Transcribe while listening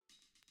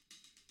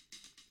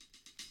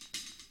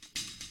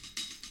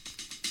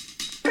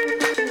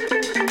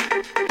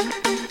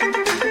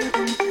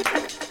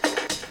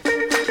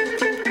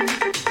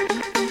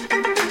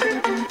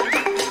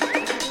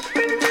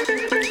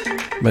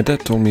My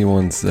dad told me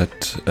once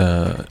that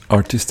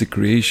artistic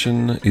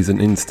creation is an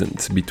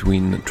instant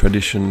between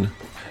tradition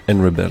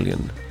and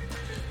rebellion.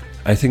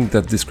 I think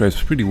that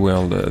describes pretty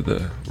well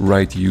the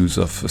right use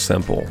of a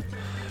sample.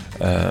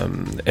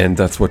 And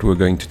that's what we're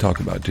going to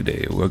talk about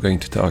today. We're going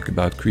to talk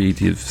about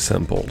creative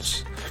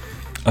samples.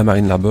 I'm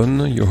Marine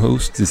Labonne, your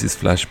host. This is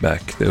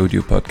Flashback, the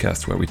audio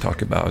podcast where we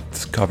talk about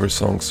cover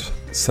songs,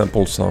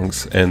 sample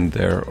songs, and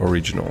their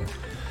original.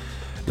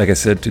 Like I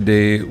said,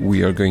 today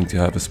we are going to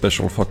have a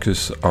special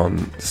focus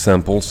on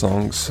sample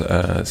songs.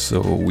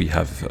 So we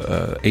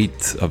have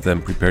 8 of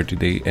them prepared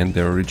today and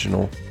their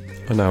original.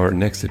 On our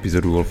next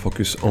episode, we will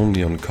focus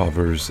only on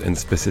covers, and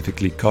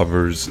specifically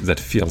covers that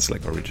feels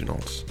like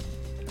originals.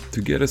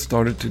 To get us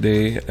started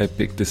today, I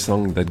picked a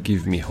song that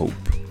gives me hope.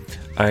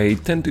 I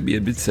tend to be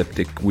a bit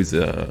skeptic with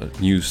a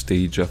new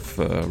stage of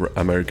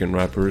American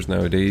rappers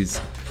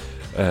nowadays.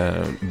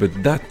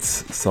 But that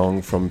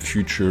song from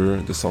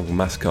Future, the song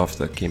Mask Off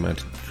that came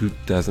out in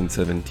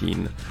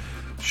 2017,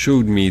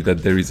 showed me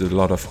that there is a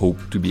lot of hope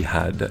to be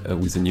had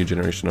with a new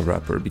generation of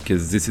rapper,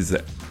 because this is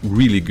a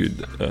really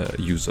good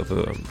use of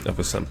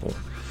a sample.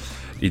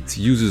 It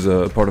uses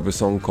a part of a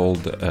song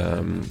called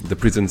The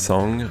Prison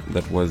Song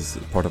that was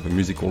part of a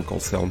musical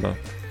called Selma.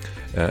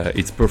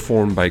 It's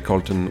performed by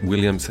Carlton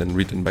Williams and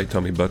written by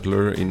Tommy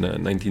Butler in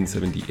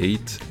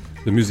 1978.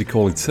 The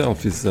musical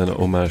itself is an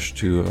homage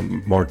to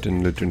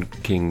Martin Luther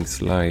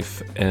King's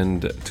life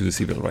and to the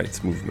civil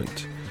rights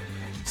movement.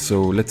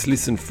 So let's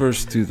listen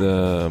first to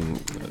the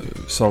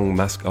song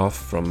Mask Off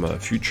from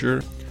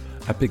Future.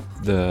 I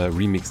picked the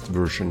remixed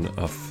version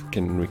of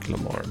Kendrick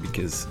Lamar,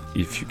 because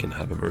if you can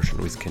have a version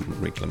with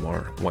Kendrick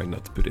Lamar, why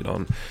not put it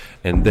on?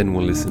 And then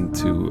we'll listen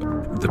to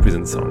The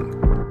Prison Song.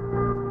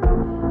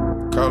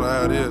 Call it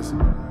how it is.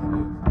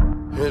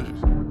 Hendrix.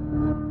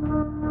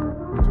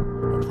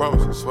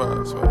 Promise, I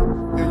swear, I swear.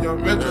 Yeah,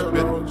 young Metro, I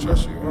don't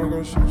trust you, I'm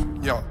gonna shoot you.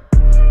 Yo,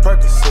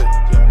 Percocet,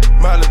 yeah.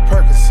 Miley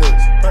Percocet,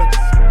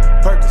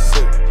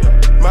 Percocet,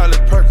 yeah. Miley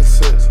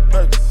Percocet,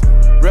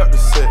 Percocet. Rep the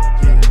set,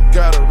 yeah.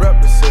 Gotta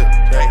rep the set,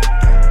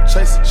 yeah.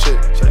 Chase a chick,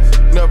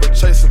 never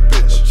chase a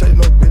bitch. Chase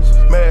no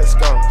bitch.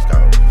 Mask on,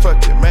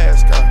 fuck it,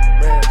 mask on.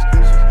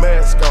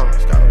 Mask on,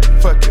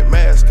 fuck it,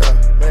 mask on.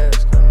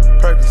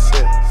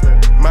 Percocet,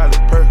 Miley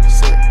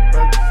Percocet.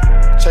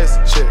 Chase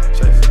a chick,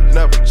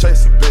 never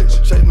chase a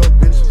bitch. Chase no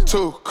bitch.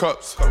 2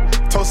 cups,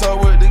 toast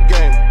out with the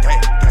game.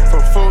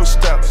 From food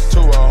stamps to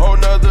a whole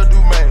nother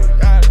domain.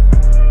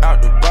 Out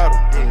the bottom,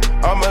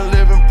 I'm a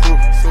living proof.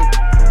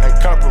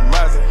 Ain't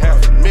compromising,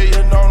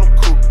 $500,000 on the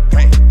coupe.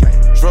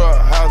 Drug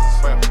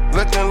houses,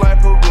 looking like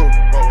Peru.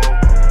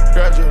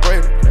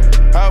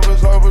 Graduated, I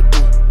was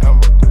overdue.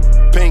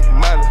 Pink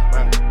Molly,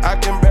 I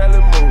can barely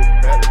move.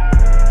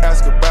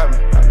 Ask about me,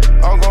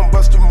 I'm gon'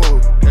 bust a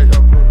move.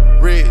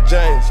 Red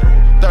James,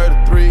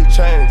 33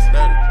 chains.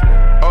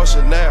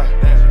 Ocean now,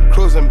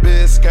 cruising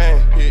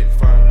Biscayne.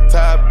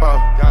 Top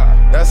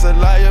off, that's a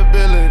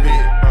liability.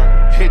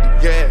 Hit the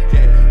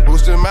gas,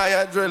 boosting my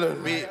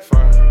adrenaline.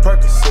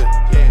 Percocet,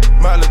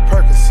 Miley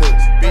Percocet.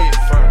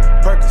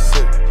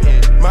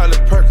 Percocet, Miley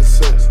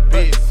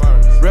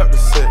Percocet. Rep the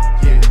set,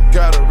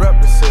 gotta rep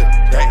the set.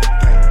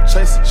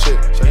 Chase a chick,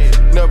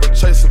 never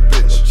chase a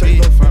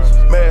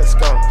bitch.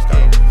 Mask on,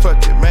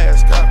 fuck it,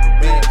 mask on.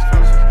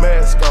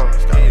 Mask on,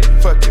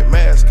 fuck it,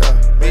 mask on.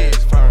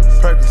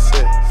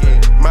 Percocet,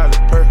 Miley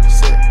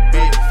Percocet.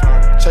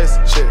 Chase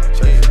a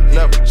chick,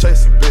 never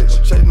chase a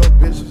bitch. Chase no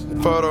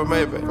bitches. Photo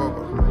maybe,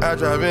 I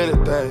drive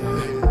anything.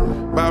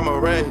 Buy my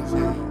range,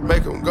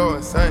 make them go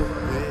insane.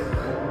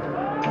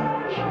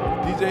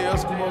 DJ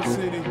Eskimo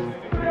City.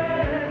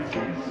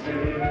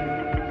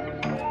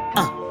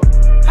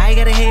 I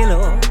got a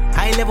halo.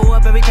 I level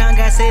up every time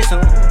God says so.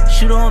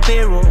 Shoot on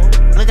payroll.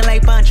 Looking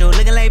like Pancho,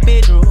 looking like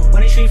Pedro.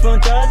 When the street from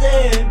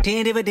Tarzan.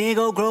 10 dividend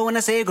go grow when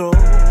I say grow.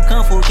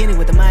 Kung Fu Kenny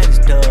with the Midas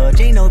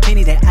touch. Ain't no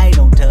penny that I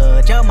don't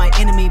touch. Y'all my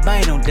enemy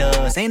bite on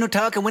dust. Ain't no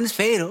talking when it's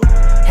fatal.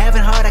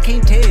 Having hard, I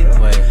can't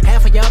tell. Wait.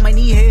 Half of y'all might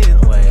need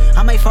help. Wait.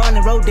 I might fall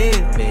in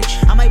Rodale.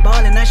 Bitch. I might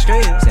ball in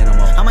Australia.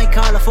 I might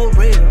call her for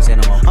real.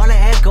 All I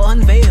ask go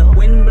unveil.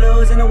 Wind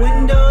blows in the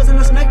windows and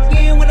I snuck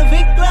in with a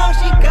Vic glow.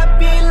 She got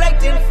me like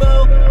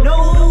tenfold.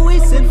 Know who we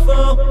sent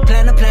for.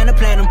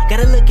 Platinum.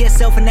 Gotta look at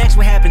self and ask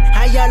what happened.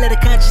 How y'all let a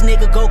conscious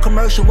nigga go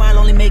commercial while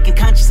only making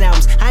conscious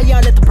albums? How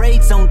y'all let the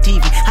braids on TV?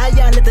 How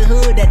y'all let the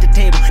hood at the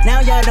table? Now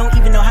y'all don't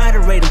even know how to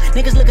rate them.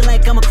 Niggas looking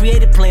like I'm a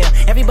creative player.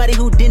 Everybody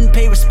who didn't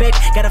pay respect,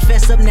 gotta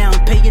fess up now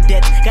and pay your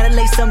debts. Gotta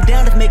lay something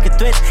down to make a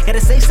threat. Gotta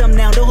say something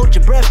now, don't hold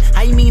your breath.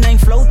 How you mean I'm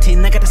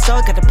floating? I got the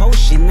salt, got the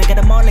potion. I got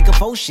them all like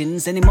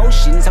emotions and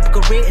emotions. I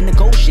put career in the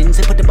Goshen's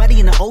and put the body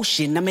in the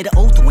ocean. I made an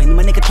oath when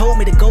my nigga told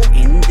me to go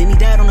in. Then he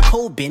died on the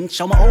cold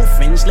bench. All my old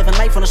friends living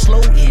life on a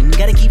slow end.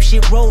 Gotta keep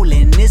shit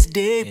rolling. It's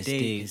deep.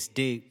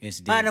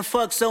 I done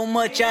fucked so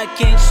much I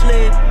can't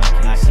sleep.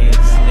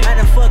 I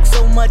done fucked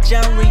so much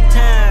I'm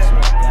retired.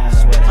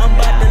 I'm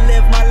about to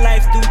live my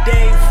life through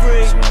day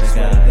free.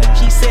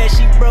 She said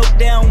she broke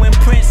down when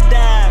Prince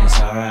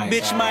died.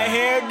 Bitch, my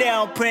hair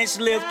down, Prince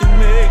lived through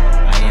me.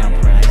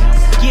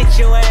 Get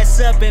your ass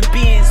up and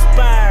be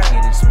inspired.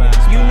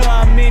 You know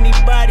how many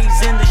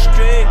bodies in the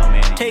street.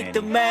 Take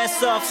the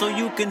mask off so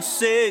you can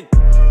see.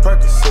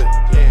 Percocet,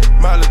 yeah.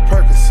 Miley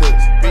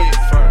Percocet, big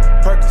firm.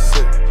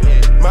 Percocet,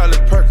 yeah. Miley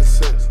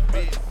Percocet.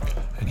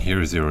 And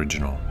here is the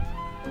original.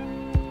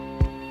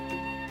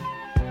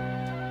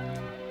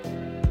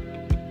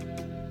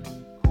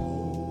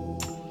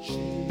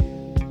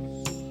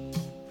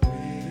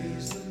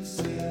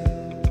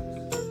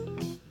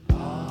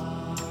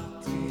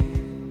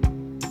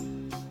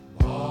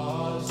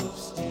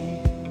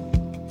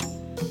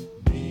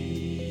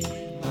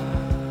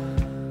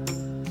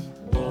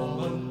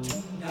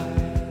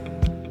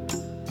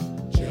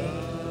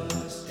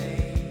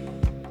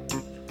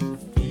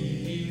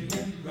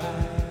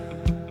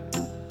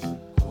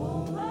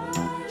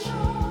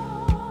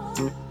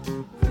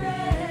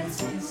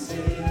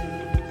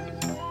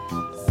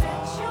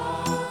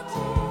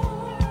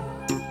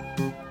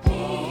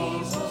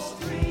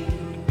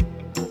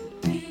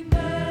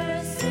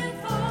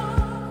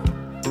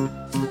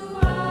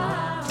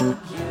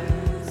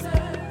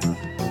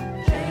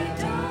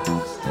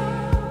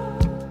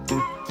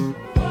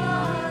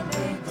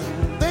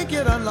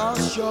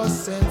 Lost your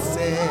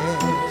senses.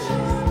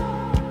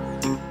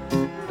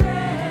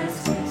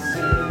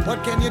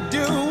 What can you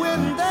do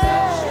in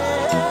there?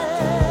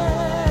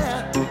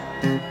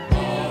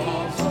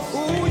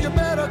 Ooh, you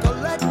better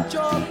collect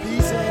your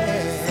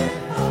pieces.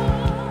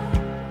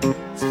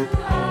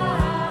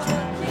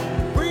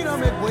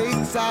 Freedom, it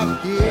waits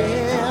out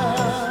here.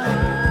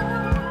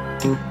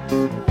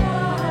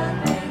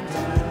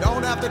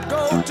 Don't have to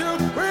go to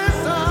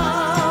prison.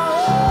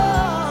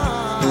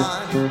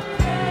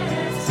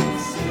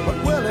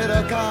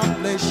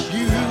 Accomplish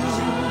you.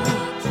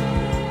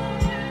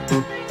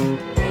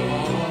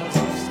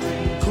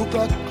 Ku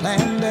Klux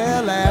Klan,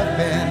 they're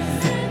laughing,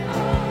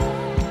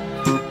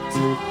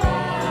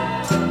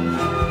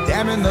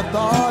 damning the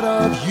thought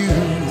of you,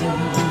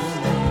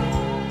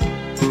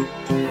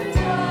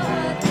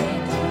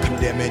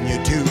 condemning you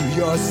to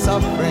your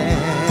suffering.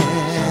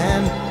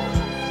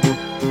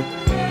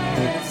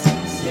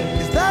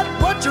 Is that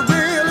what you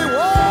really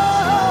want?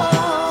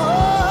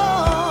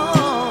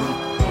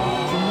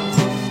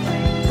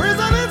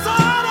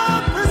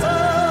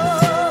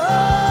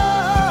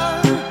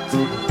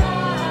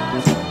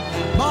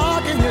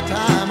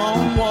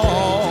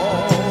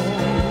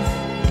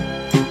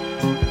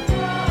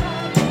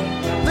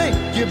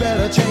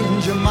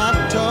 Change your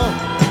motto,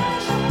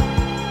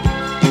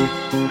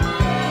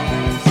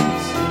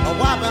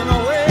 wiping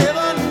away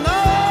the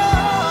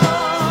none,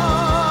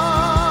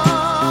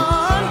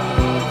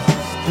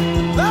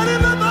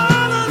 letting the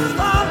violence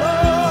follow,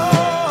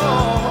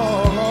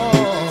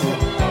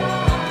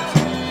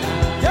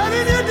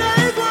 getting your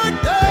day's work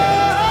done.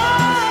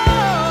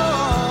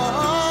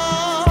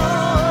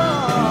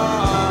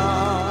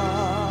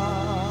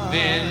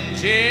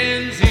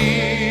 Vengeance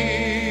is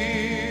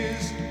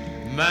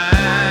mine,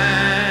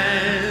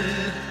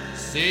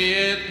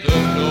 saith the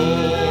Lord.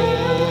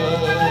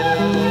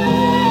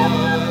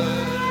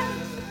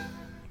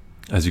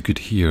 As you could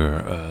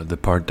hear, the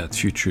part that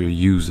Future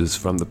uses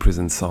from the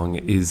prison song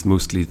is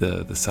mostly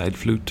the side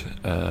flute,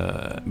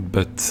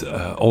 but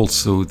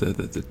also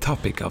the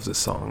topic of the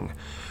song.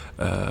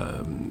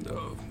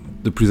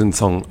 The prison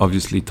song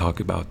obviously talk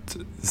about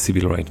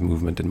civil rights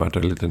movement and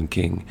Martin Luther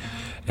King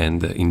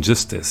and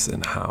injustice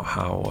and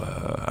how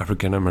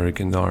African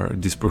Americans are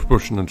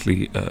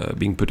disproportionately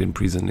being put in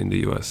prison in the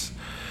US.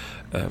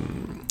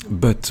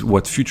 But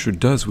what Future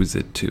does with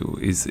it too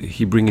is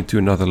he brings it to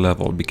another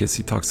level, because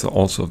he talks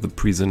also of the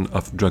prison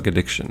of drug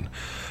addiction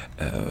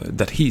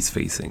that he's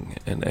facing,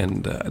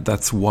 and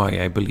that's why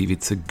I believe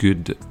it's a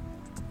good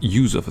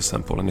use of a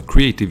sample and a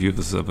creative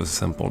use of a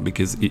sample,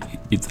 because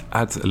it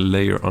adds a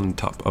layer on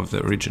top of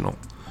the original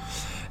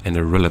and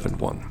a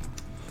relevant one.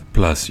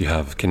 Plus, you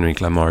have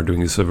Kendrick Lamar doing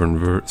the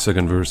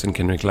second verse, and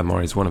Kendrick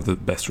Lamar is one of the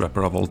best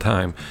rappers of all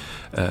time.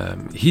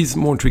 He's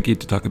more tricky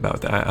to talk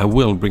about. I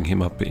will bring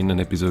him up in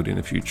an episode in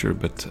the future,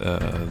 but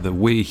the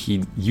way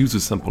he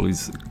uses sample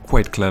is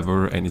quite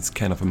clever, and it's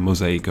kind of a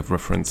mosaic of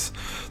reference,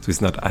 so it's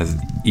not as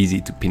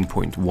easy to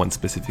pinpoint one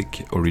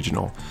specific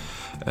original.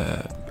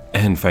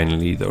 And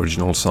finally, the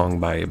original song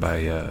by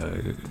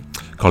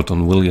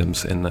Carlton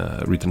Williams and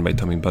written by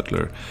Tommy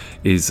Butler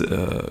is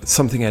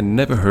something I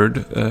never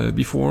heard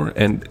before,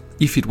 and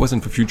if it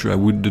wasn't for Future, I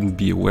wouldn't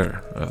be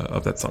aware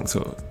of that song,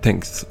 so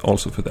thanks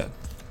also for that.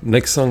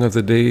 Next song of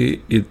the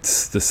day,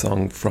 it's the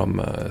song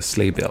from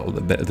Sleigh Bell,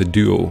 the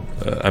duo,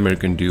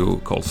 American duo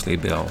called Sleigh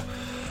Bell,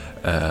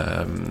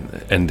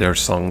 and their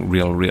song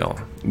Real Real.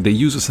 They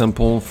use a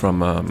sample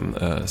from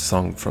a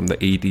song from the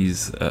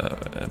 80s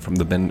from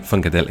the band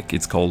Funkadelic.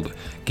 It's called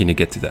Can You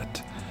Get To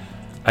That?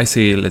 I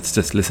say let's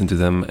just listen to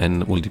them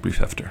and we'll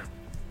debrief after.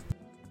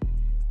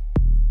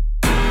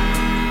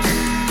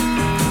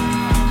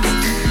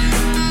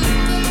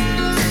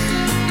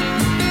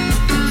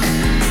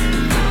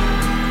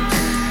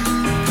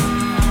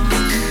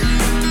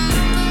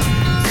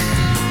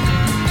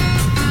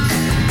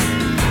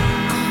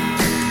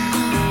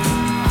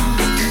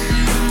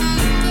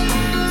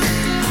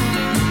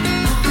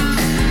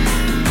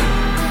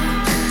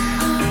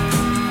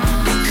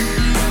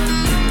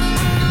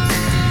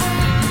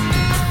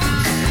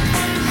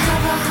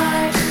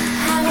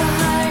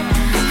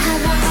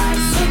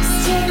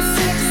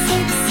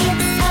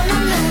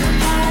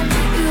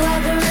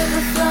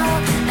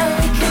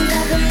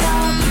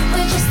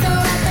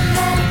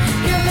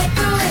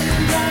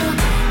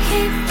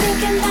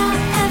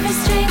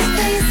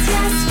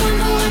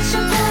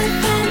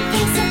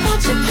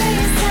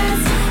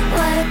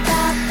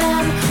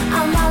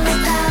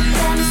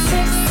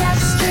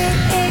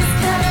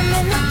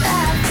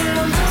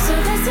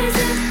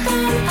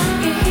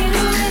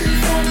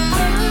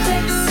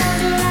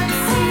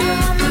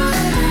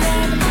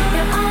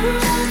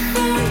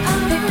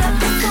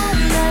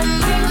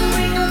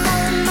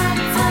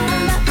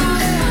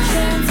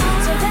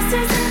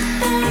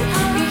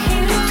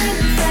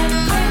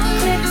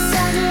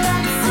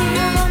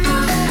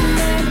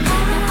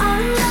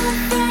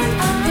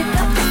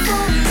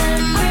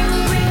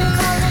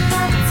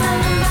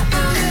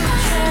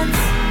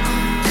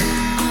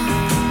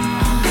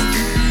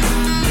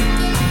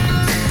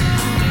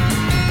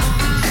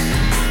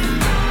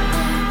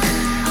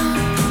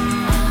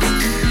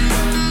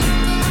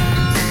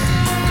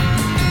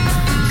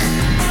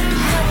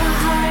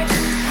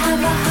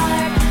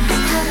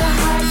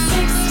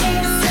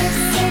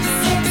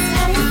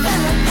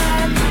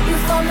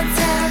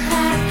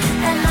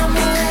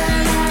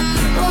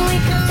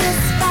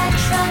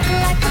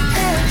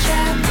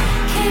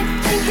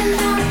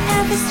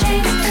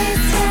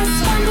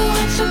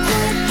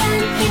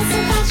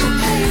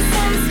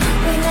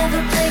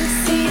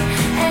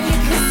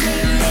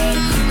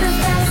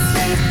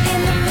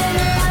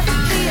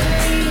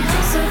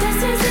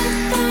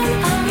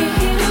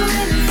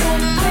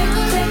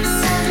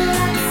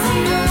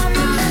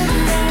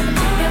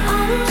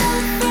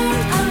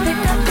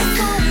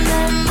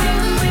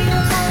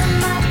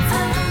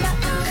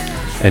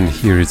 And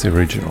here is the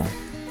original.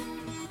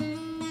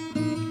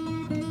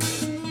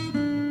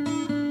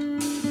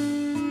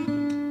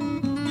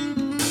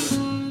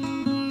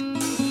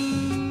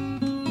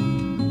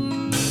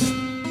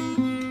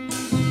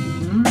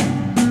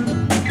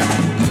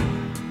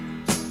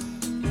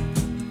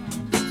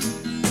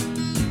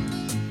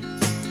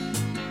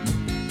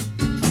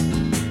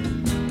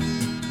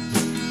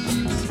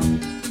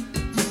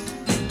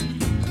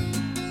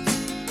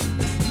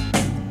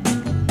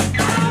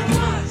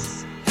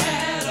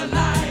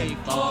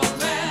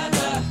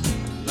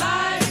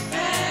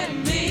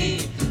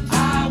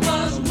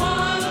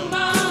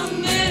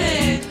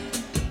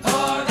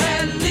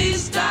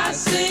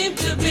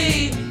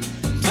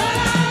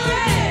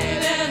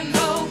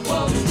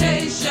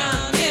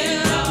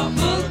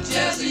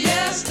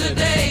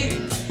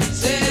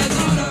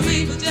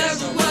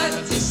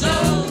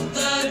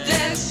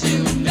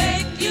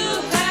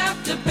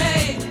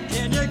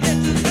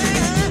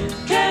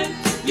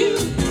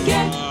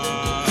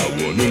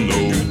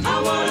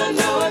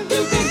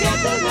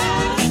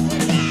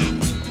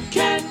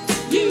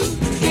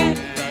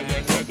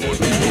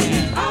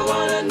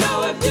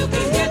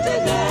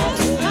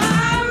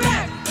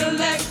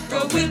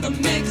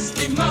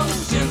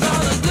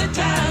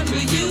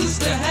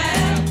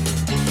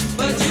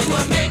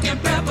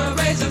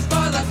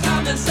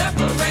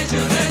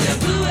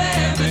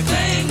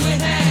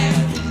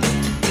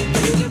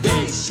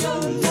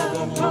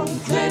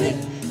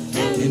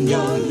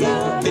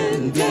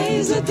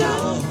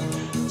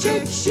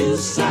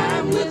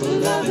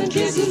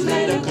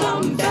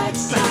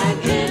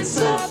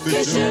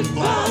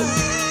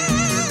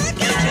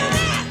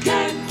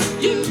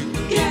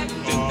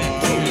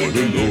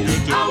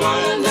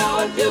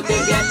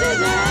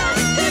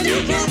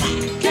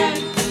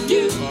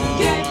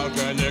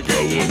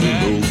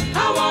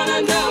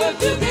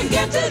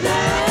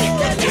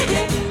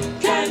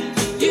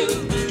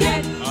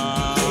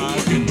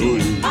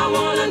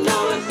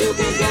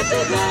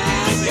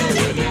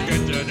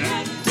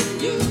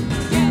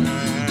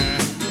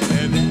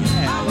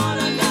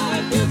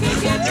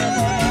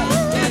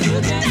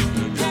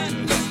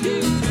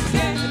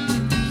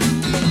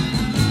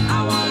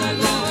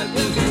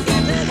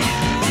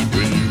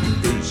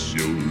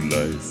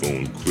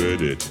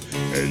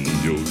 And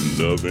your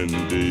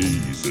loving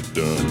days are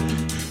done.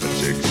 A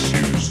text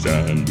you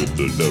signed with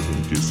the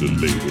loving kiss, a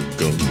later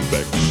come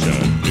back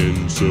shine.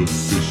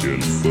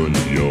 Insufficient fun,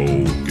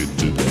 y'all get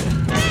to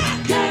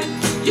that. Can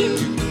you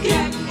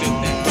get to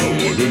that? I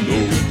wanna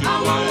know. I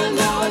wanna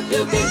know if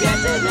you can get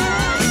to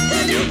that.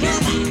 Can you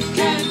get?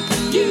 Can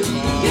you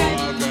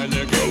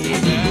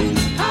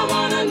get? I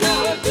wanna know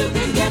if you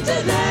can get to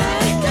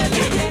that.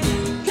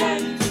 Can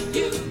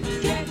you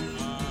get?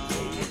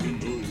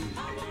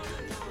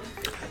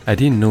 I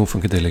didn't know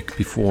Funkadelic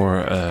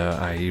before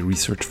I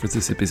researched for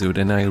this episode,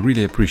 and I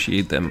really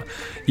appreciate them.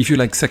 If you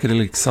like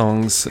psychedelic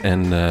songs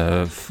and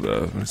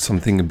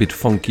something a bit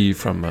funky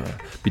from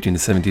between the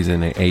 70s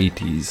and the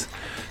 80s,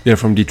 they're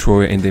from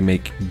Detroit and they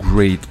make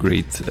great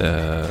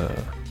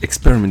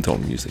experimental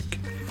music.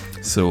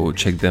 So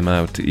check them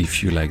out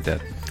if you like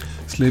that.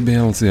 Sleigh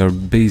Bells, they are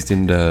based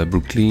in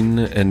Brooklyn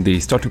and they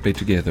start to play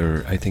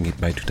together, I think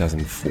by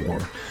 2004.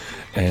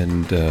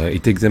 And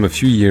it takes them a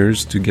few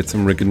years to get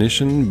some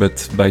recognition,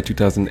 but by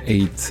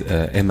 2008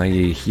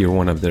 MIA hear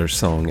one of their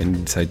songs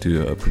and decide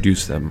to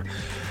produce them.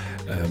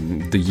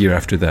 The year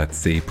after that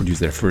they produced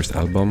their first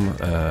album,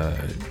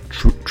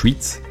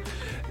 Treats,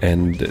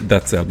 and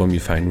that's the album you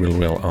find real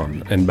well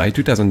on. And by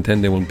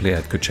 2010 they will play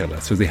at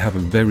Coachella, so they have a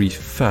very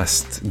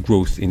fast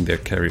growth in their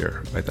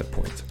career by that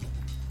point.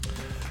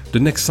 The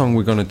next song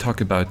we're going to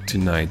talk about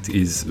tonight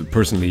is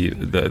personally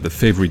the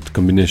favorite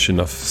combination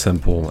of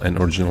sample and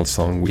original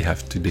song we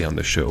have today on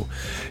the show.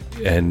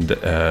 And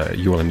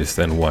you will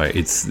understand why.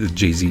 It's the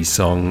Jay-Z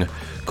song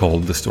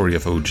called The Story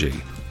of O.J.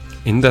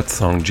 In that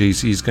song,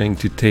 Jay-Z is going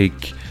to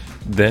take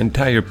the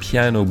entire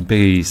piano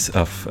bass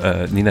of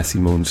Nina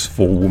Simone's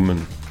For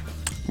Woman,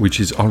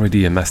 which is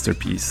already a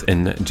masterpiece,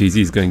 and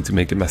Jay-Z is going to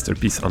make a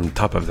masterpiece on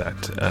top of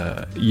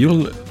that.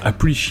 You'll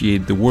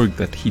appreciate the work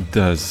that he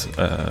does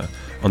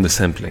on the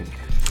sampling.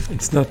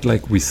 It's not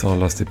like we saw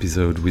last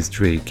episode with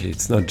Drake.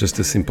 It's not just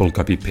a simple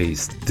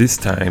copy-paste. This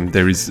time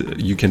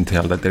you can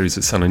tell that there is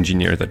a sound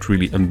engineer that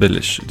really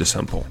embellished the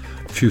sample.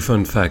 A few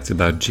fun facts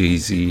about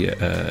Jay-Z.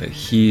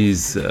 He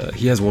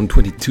has won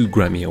 22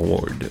 Grammy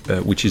Award,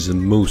 which is the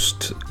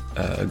most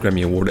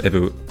Grammy Award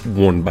ever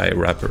won by a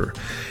rapper.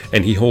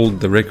 And he holds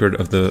the record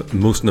of the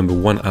most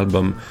 #1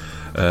 album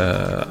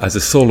as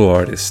a solo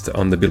artist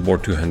on the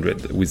Billboard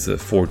 200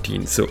 with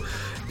 14. So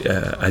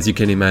as you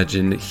can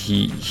imagine,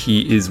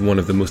 he is one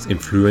of the most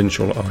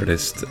influential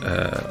artists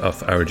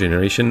of our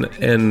generation.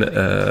 And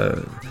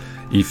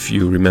if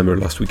you remember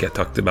last week I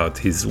talked about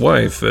his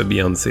wife,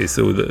 Beyonce,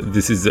 so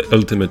this is the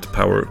ultimate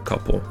power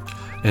couple.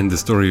 And the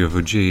story of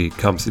O.J.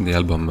 comes in the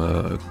album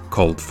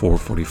called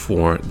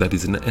 444. That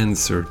is an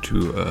answer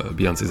to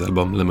Beyonce's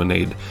album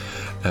Lemonade.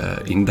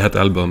 In that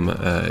album,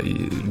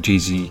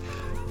 Jay-Z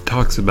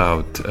talks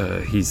about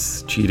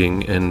his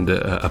cheating and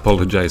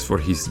apologizes for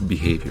his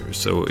behavior.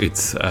 So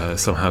it's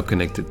somehow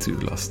connected to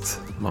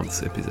last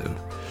month's episode.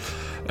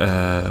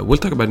 We'll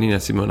talk about Nina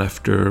Simone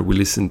after we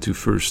listen to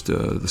first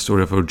the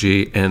story of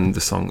OJ and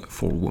the song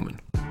For Woman.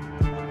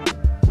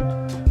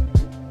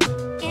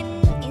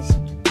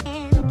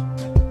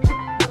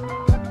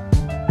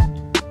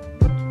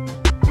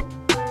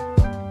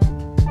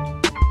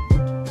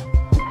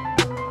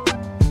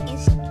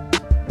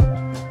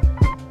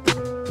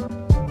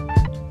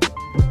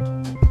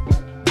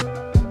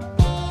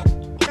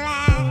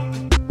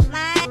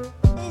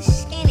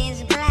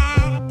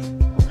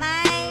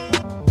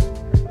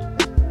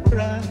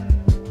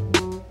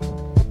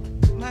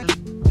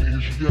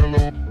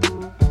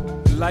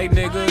 Light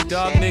nigga,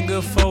 dog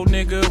nigga, faux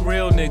nigga,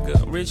 real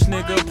nigga, rich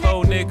nigga,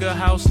 po nigga,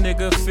 house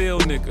nigga, feel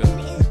nigga,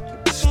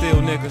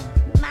 still nigga,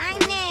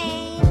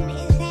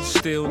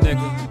 still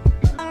nigga.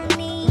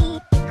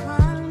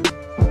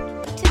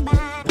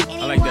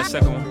 I like that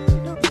second one.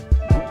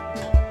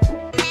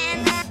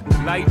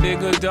 Light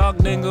nigga, dog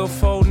nigga,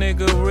 faux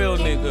nigga, real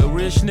nigga,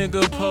 rich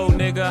nigga, po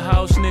nigga,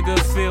 house nigga,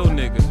 feel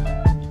nigga,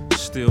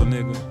 still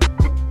nigga,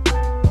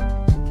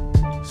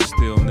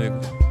 still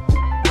nigga.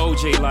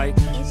 OJ like,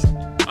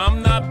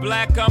 I'm not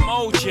black, I'm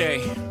OJ.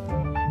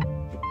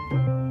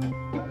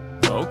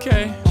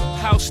 Okay,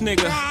 house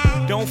nigga,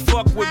 don't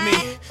fuck with me.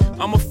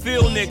 I'm a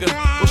field nigga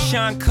with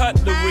Sean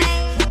Cutlery.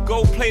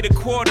 Go play the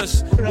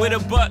quarters where the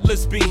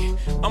butlers be.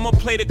 I'ma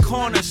play the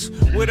corners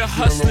where the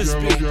hustlers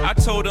be. I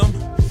told them,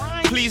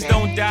 please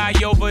don't die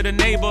over the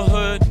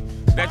neighborhood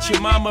that your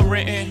mama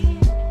renting.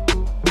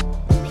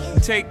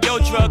 Take your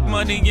drug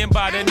money and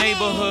buy the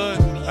neighborhood.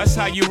 That's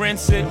how you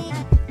rinse it.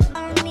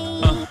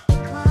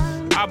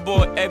 I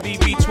bought every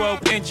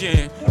V12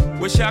 engine.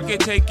 Wish I could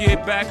take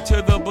it back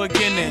to the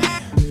beginning.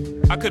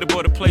 I could've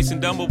bought a place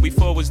in Dumbo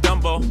before it was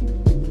Dumbo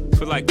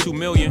for like $2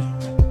 million.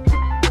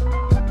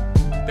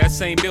 That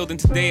same building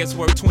today is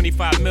worth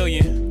 $25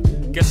 million.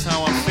 Guess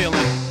how I'm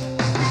feeling?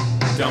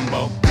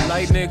 Dumbo.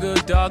 Light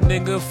nigga, dog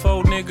nigga,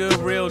 faux nigga,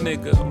 real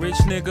nigga, rich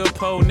nigga,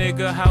 po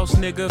nigga, house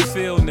nigga,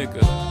 feel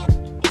nigga,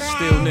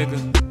 still nigga,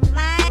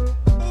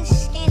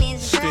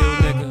 still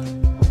nigga.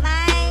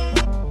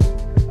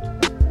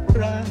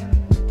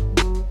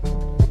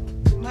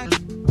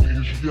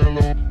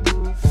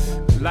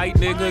 Light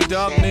nigga,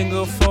 dark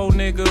nigga, faux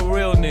nigga,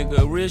 real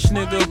nigga, rich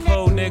nigga,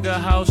 po nigga,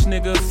 house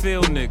nigga,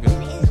 feel nigga,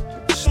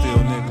 still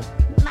nigga,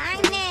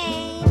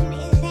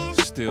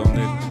 still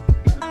nigga.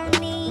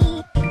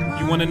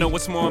 You wanna know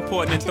what's more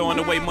important than throwing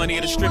away money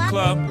at a strip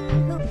club?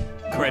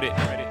 Credit.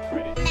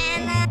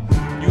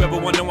 You ever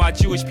wonder why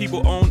Jewish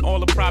people own all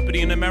the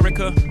property in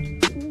America?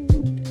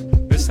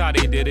 That's how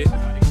they did it.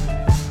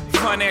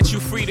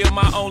 Financial freedom,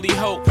 my only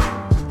hope.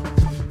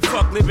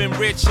 Fuck living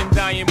rich and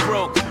dying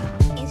broke.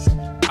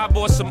 I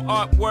bought some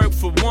artwork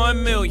for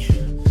 $1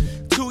 million.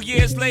 2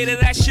 years later,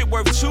 that shit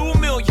worth $2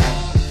 million.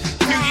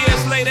 Few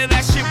years later,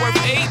 that shit worth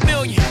 $8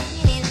 million.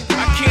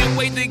 I can't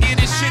wait to get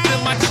this shit to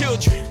my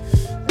children.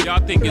 Y'all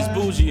think it's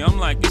bougie, I'm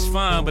like, it's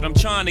fine, but I'm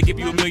trying to give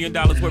you $1 million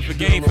worth of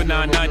game for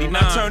 $9.99.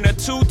 I turn a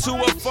 2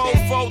 to a 4,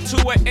 4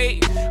 to a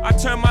 8. I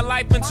turn my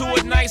life into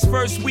a nice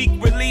first week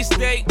release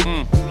date.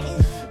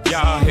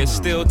 Y'all here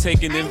still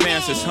taking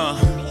advances, huh?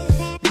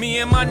 Me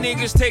and my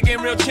niggas taking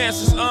real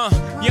chances,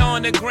 Y'all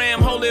on the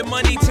gram holding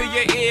money to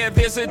your ear.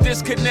 There's a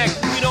disconnect,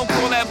 we don't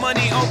call that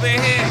money over here,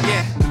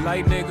 yeah.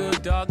 Light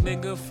nigga, dog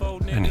nigga,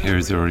 faux nigga. And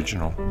here's the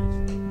original.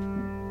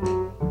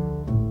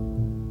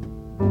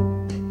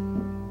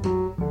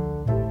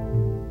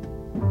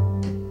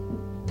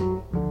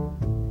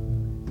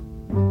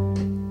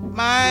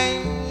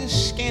 My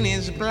skin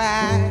is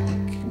black.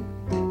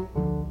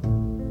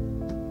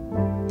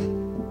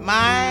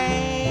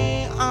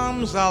 My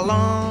arms are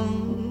long.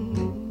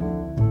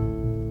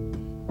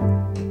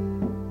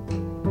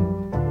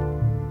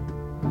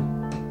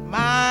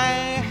 My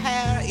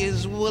hair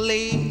is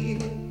woolly.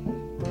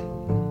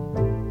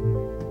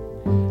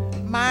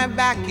 My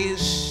back is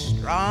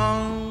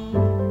strong.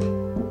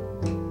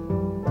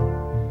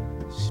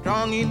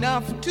 Strong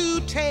enough to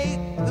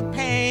take the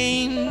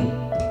pain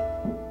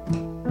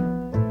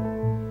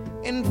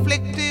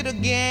inflicted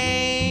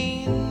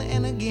again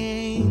and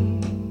again.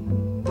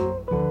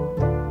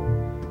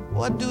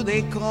 What do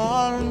they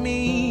call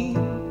me?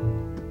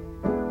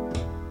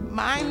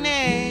 My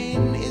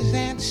name is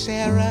Aunt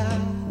Sarah.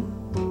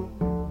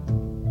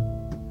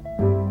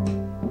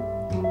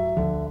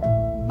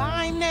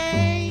 My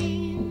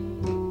name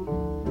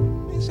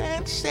is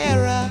Aunt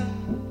Sarah.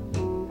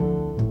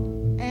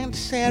 Aunt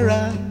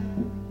Sarah.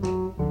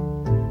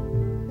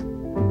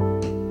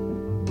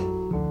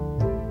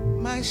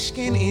 My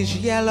skin is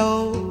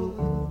yellow.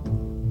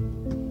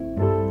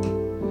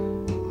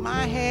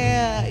 My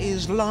hair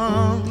is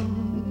long.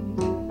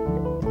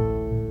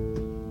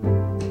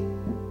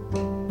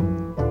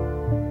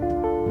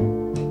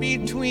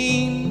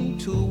 Between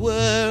two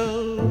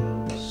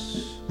worlds,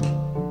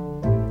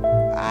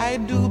 I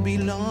do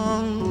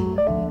belong.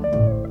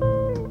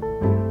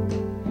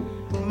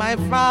 My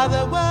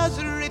father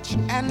was rich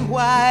and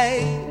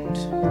white.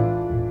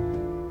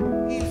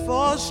 He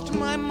lost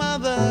my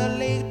mother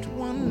late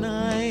one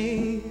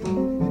night.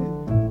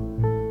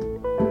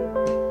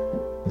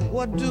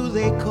 What do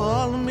they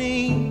call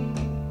me?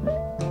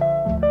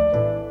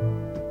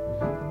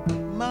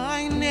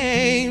 My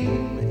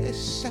name is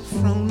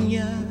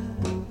Saffronia.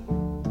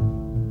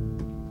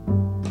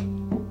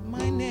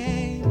 My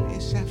name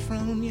is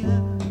Saffronia.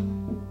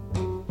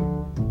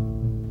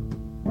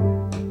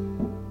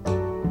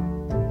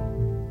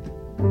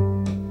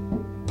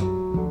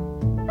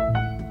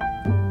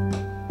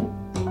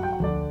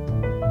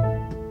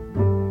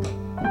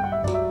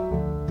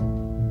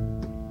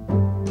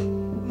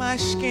 My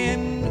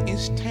skin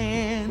is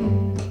tan.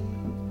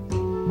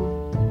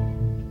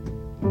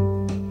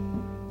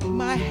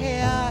 My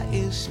hair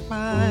is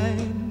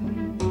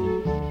fine.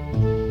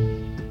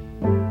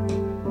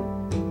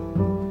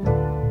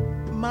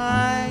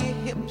 My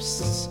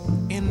hips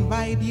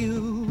invite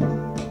you.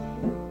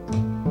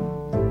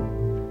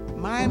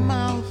 My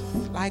mouth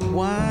like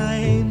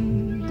wine.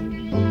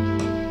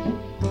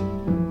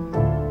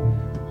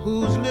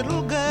 Whose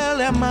little girl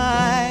am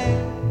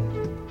I?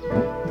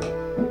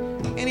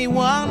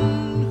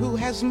 Anyone who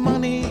has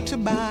money to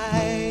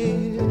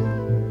buy.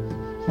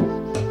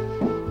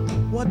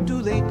 What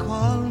do they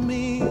call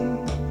me?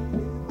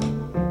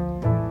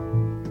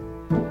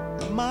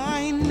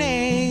 My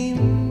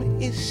name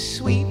is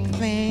Sweet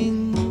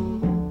Thing.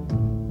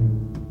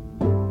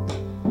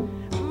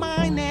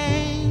 My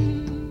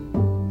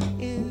name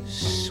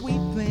is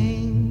Sweet Thing.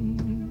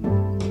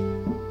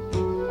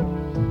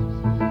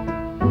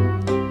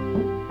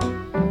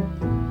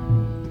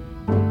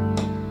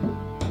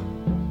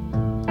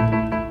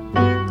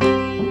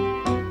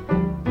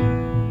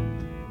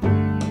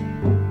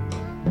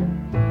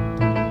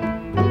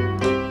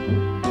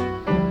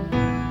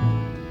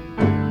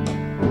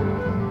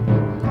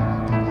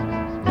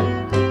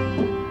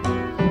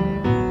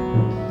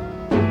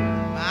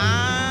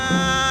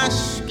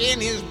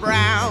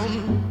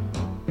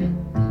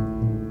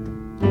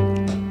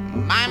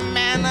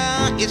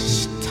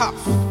 Is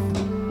tough.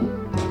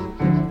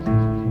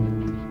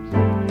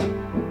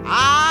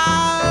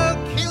 I'll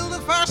kill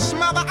the first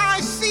mother I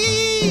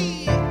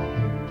see.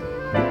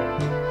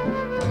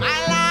 My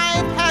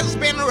life has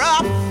been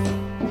rough.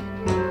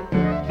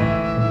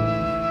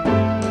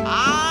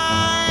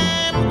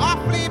 I'm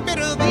awfully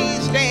bitter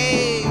these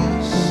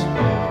days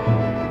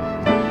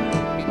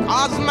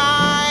because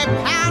my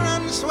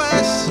parents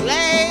were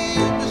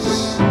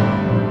slaves.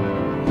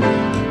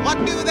 What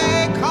do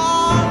they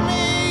call me?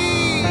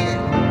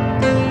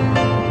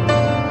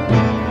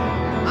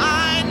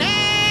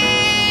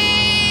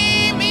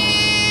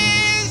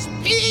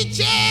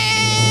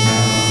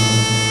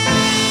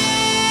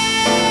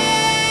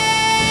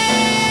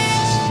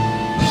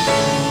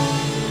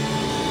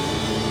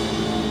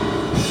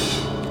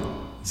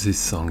 This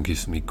song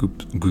gives me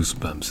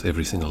goosebumps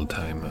every single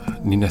time.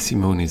 Nina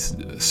Simone is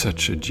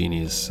such a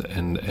genius,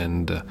 and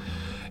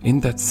in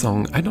that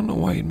song, I don't know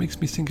why, it makes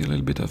me think a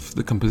little bit of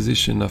the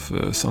composition of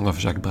a song of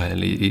Jacques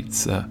Brel.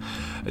 It's a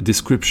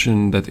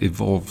description that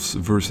evolves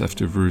verse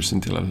after verse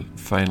until a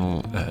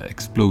final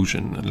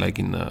explosion, like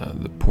in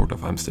the port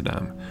of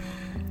Amsterdam.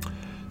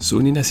 So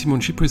Nina Simone,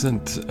 she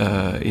presents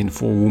in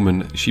Four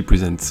Women, she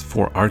presents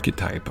four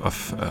archetypes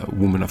of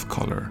women of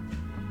color.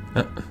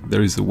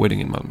 There is a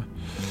wedding in Malmö.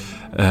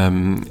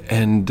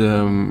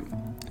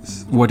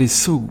 What is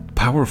so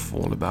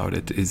powerful about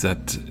it is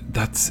that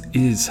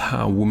is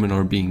how women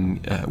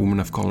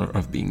of color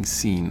are being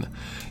seen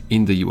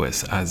in the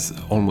US as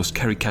almost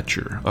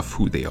caricature of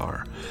who they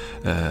are.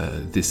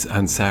 This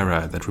Aunt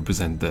Sarah that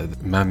represents the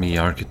mommy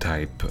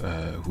archetype,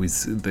 who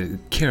is the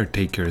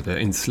caretaker, the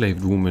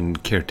enslaved woman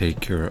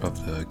caretaker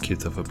of the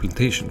kids of a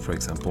plantation, for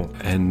example.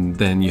 And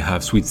then you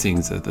have Sweet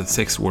Things, the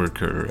sex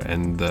worker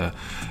and the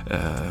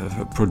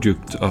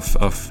product of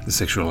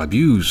sexual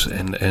abuse,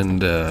 and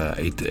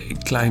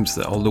it climbs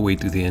all the way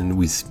to the end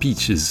with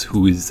Peaches,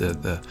 who is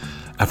the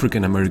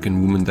African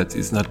American woman that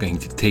is not going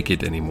to take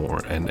it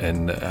anymore,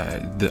 and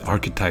the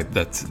archetype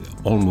that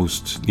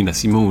almost Nina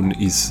Simone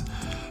is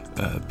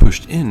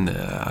pushed in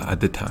at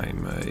the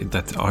time,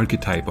 that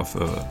archetype of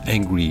an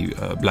angry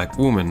black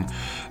woman,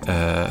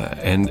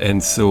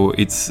 and so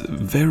it's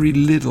very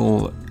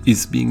little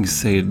is being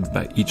said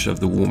by each of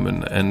the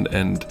women,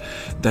 and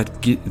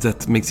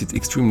that makes it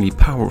extremely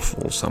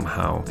powerful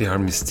somehow. They are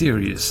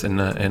mysterious, and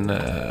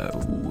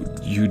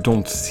you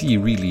don't see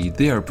really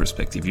their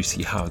perspective, you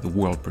see how the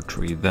world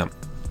portrays them.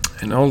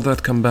 And all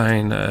that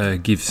combined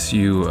gives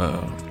you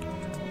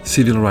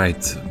civil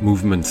rights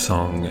movement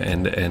song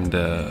and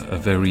a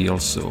very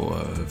also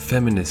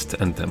feminist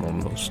anthem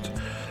almost.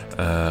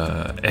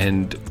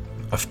 And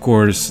of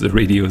course the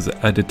radios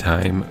at the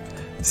time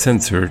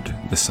censored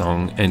the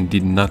song and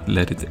did not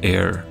let it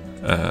air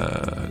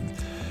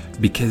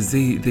because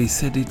they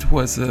said it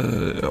was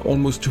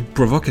almost too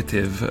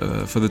provocative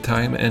for the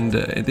time, and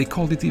they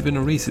called it even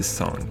a racist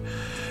song.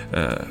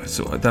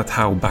 So that's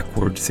how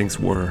backward things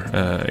were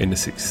in the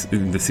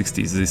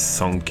 60s. This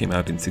song came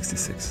out in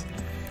 66.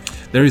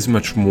 there is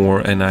much more,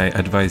 and I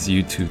advise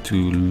you to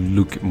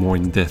look more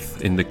in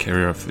depth in the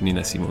career of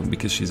Nina Simone,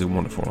 because she's a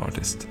wonderful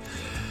artist.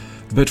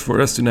 But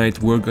for us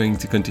tonight, we're going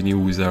to continue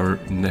with our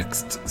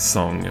next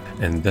song,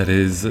 and that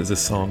is the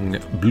song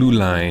Blue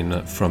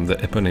Line from the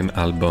eponym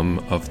album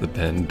of the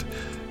band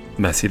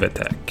Massive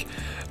Attack.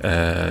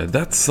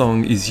 That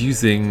song is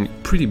using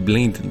pretty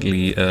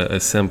blatantly a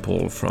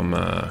sample from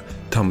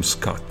Tom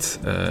Scott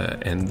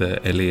and the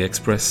LA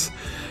Express.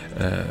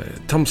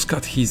 Tom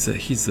Scott, he's a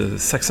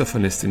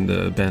saxophonist in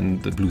the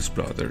band The Blues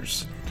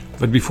Brothers.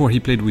 But before he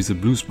played with the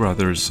Blues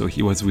Brothers, so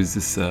he was with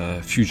this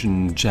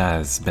fusion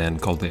jazz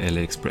band called the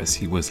LA Express.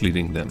 He was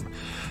leading them.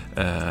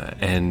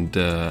 And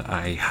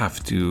I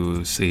have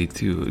to say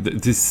too,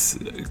 this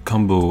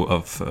combo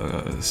of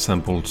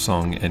sampled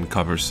song and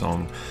cover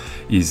song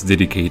is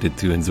dedicated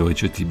to Enzo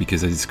Eciotti,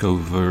 because I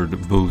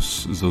discovered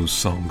both those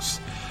songs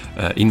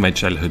in my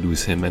childhood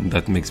with him, and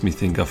that makes me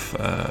think of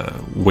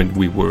when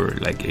we were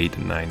like 8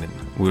 and 9 and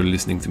we were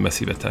listening to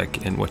Massive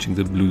Attack and watching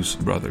the Blues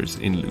Brothers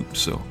in loop.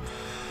 So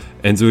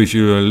Enzo, if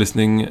you're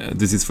listening,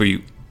 this is for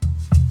you.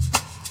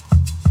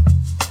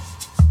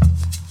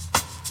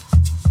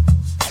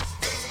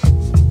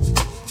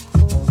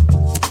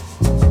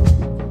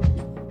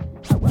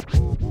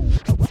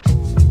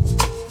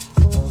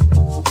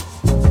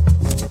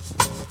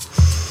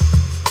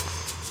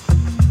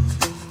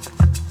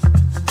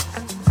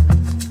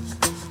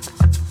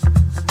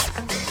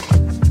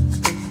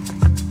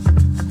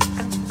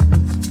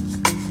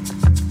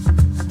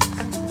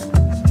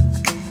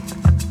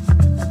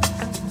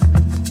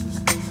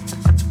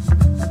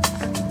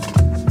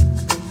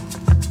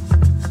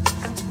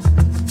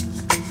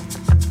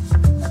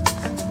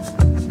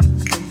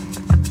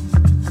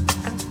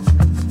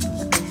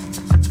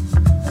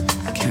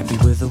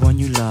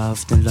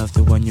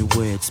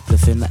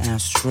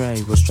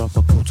 Was drop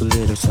a pull to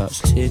little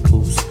touch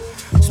tickles,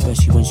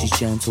 especially when she's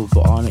gentle,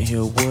 but I don't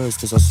hear words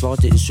cause I slide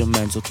the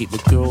instrumental, keep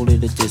the girl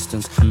at a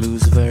distance,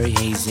 moves very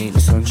hazy, the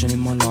sunshine in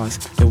my life,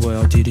 the way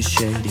I did is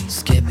shady.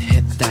 Skip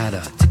hit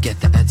data to get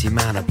the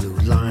antimatter, blue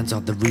lines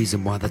are the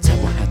reason why the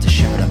tempo had to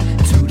shatter,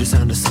 to the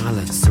sound of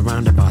silence,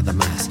 surrounded by the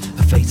mass,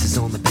 the faces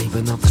on the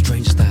paper, not the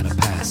strangers that I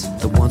pass,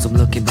 the ones I'm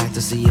looking back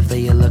to see if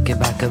they are looking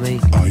back at me.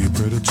 Are you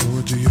predator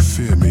or do you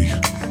fear me?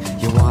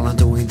 Yeah, while I'm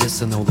doing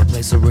this, I know the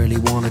place I really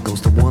wanna goes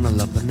to one I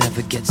love but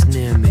never gets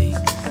near me.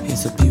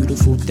 It's a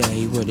beautiful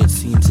day where it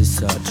seems as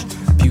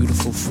such,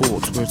 beautiful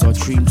thoughts, whereas I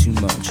dream too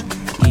much.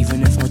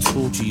 Even if I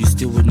told you, you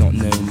still would not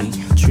know me.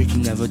 Tricky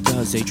never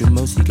does, Adrian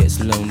mostly gets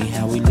lonely.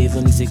 How we live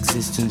in his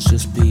existence,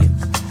 just being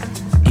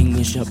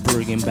English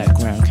upbringing,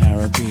 background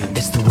Caribbean.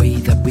 It's the way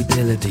that we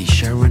melody,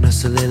 sharing a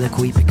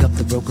soliloquy, pick up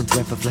the broken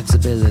thread for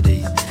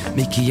flexibility.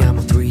 Mickey, I'm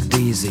a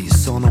 3DZ,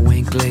 sono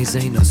ain't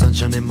glazing, no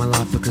sunshine in my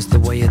life because the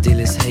way I deal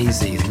is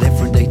hazy. Live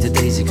from day to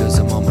daisy cause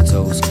I'm on my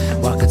toes,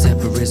 while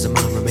contemporism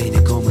I'm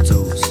remaining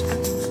comatose.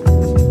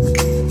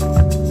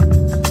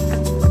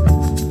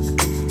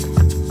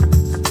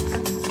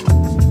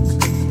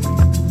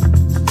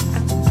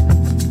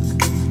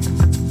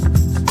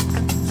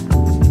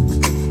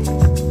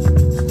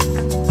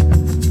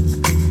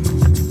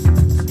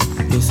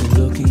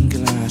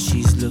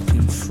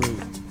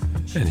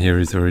 Here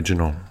is the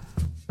original.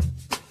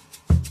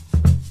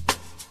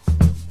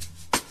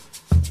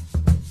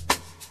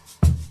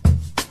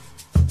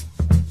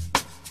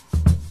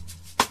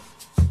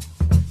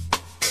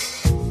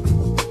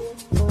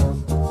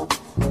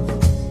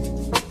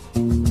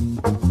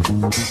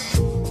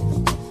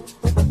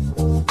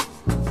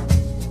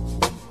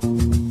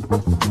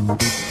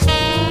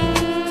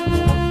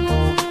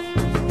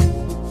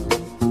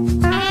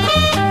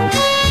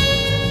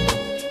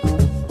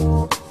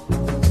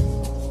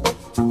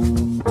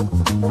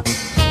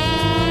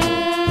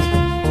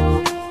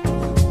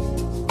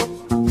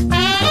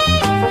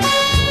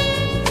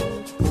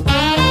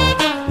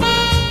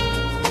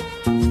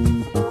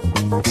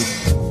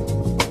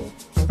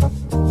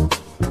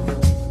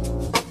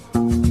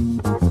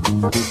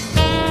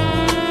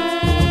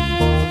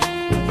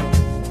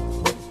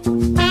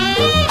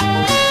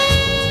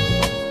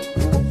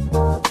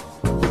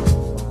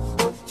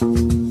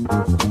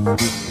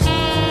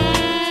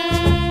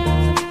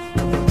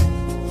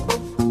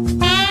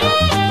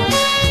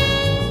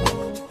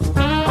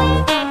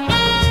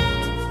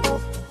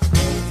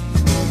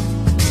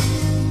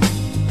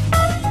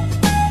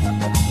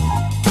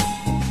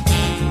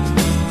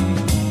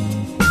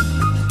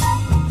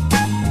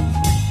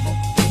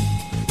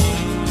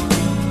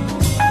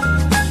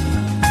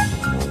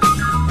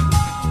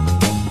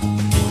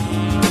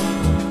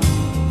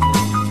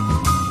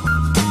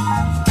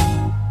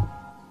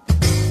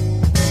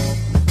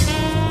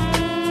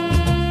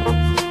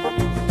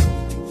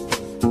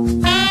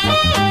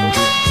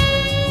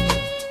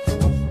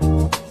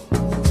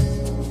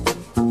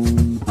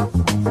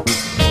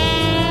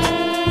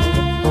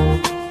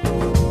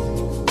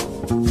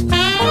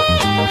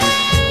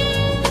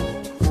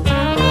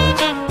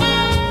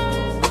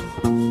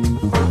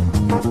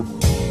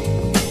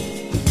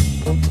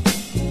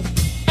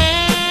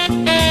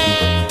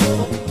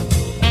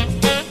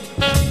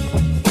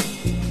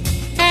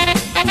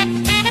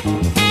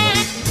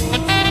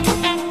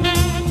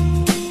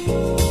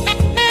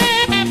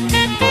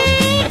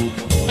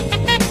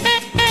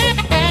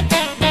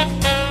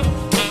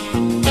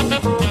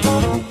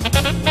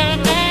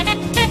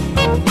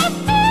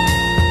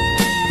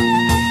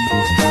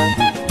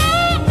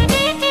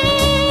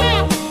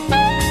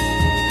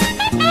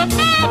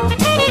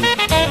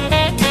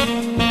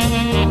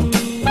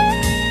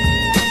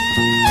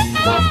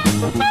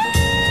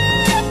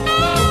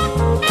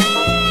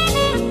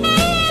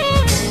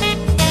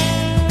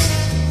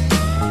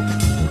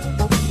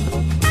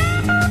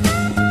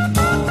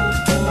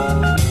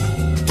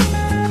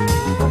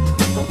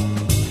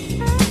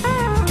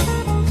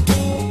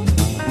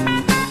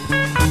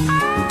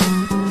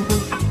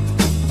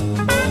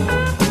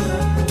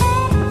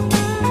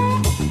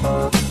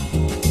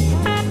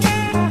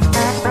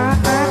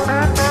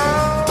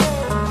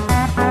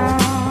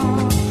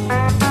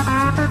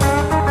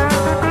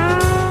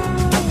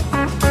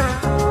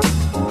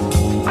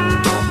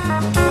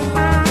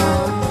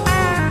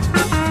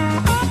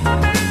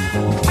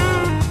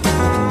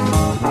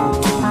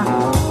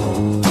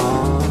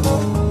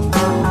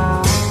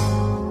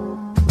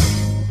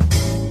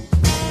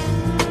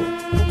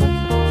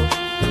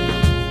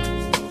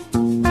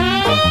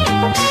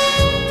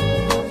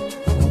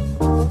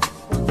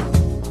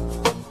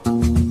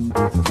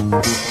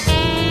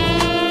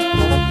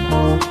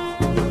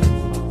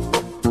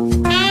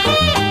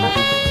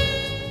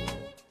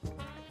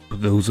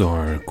 Those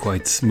are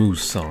quite smooth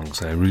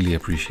songs. I really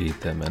appreciate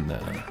them. And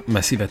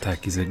Massive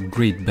Attack is a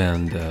great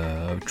band.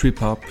 Trip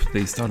hop.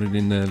 They started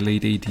in the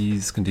late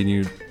 80s,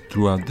 continued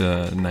throughout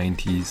the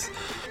 90s.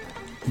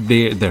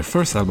 Their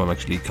first album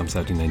actually comes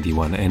out in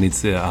 91, and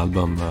it's the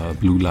album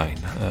Blue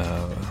Line,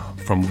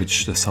 from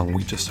which the song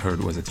we just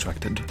heard was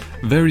extracted.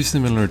 Very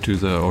similar to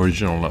the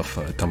original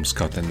of Tom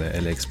Scott and the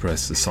LA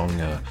Express, the song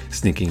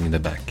Sneaking in the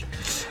Back.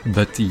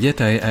 But yet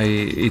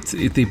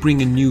they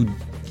bring a new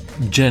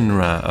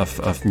genre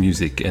of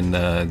music, and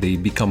they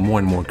become more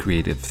and more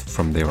creative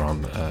from there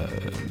on.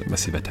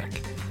 Massive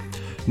Attack.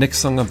 Next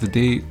song of the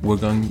day, we're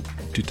going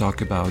to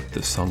talk about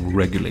the song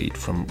Regulate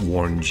from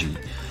Warren G.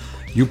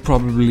 You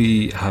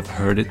probably have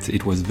heard it.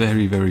 It was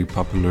very, very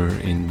popular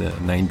in the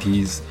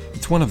 90s.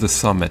 It's one of the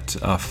summit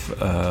of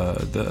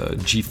the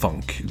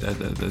G-Funk,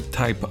 the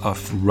type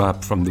of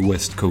rap from the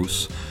West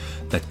Coast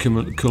that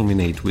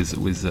culminate with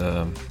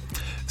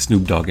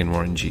Snoop Dogg and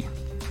Warren G.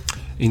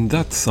 In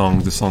that song,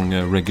 the song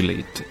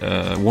Regulate,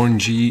 Warren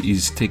G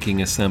is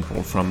taking a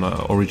sample from an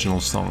original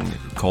song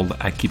called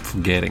I Keep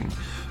Forgetting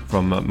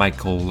from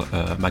Michael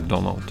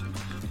McDonald.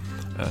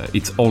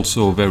 It's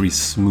also a very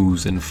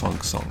smooth and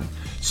funk song.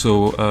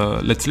 So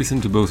let's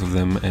listen to both of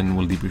them and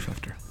we'll debrief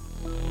after.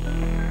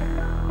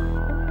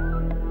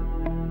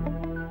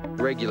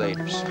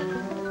 Regulators.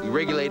 We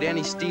regulate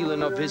any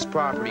stealing of his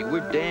property.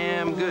 We're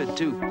damn good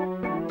too.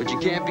 But you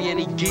can't be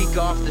any geek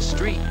off the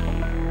street.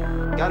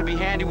 Gotta be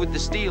handy with the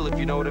steel, if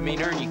you know what I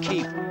mean. Earn your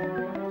keep.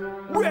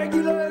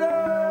 Regulators!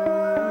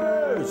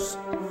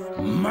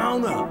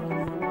 Mount up!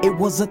 It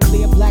was a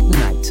clear black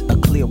night, a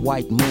clear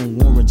white moon.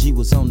 Warren G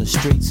was on the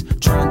streets,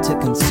 trying to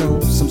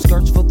consume some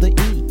skirts for the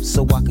E,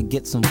 so I could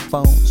get some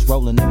phones.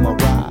 Rolling in my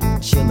ride,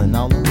 chilling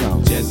all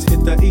alone. Just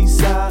hit the east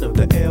side of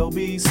the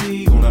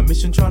LBC, on a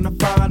mission trying to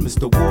find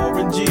Mr.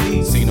 Warren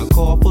G. Seen a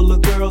car full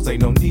of girls,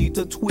 ain't no need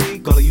to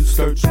tweak. All of you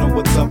search know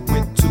what's up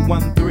with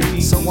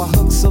 213. So I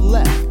hooked a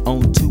left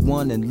on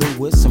 21 and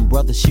Lewis. Some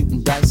brothers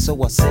shooting dice,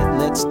 so I said,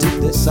 let's do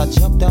this. I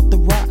jumped out the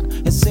ride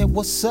and said,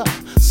 what's up?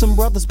 Some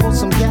brothers pulled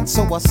some gas,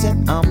 so I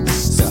said, I'm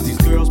stuck. Since these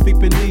girls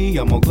peeping me,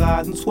 I'm gonna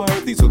glide and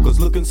swerve. These hookers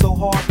looking so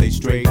hard, they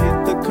straight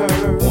hit the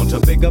curve. Want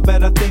to bigger,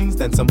 better things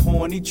than some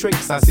horny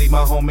tricks. I see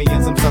my homie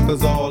and some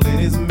suckers all in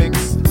his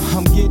mix.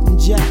 I'm getting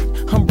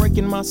jacked, I'm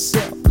breaking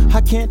myself.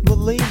 I can't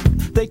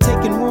believe they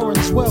taking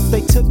Warren's wealth.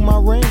 They took my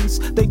rings,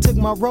 they took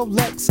my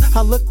Rolex.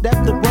 I looked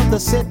at the brother,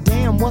 said,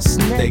 damn, what's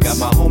next? They got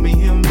my homie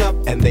hemmed up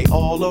and they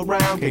all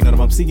around. Can't none of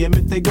them see him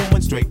if they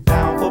going straight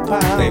down for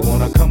pound. They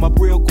wanna come up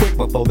real quick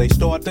before they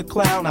start to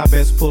clown. I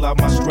best pull out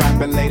my strap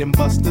and lay them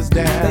busters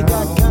down. They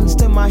got guns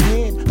to my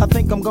head, I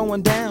think I'm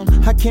going down.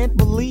 I can't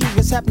believe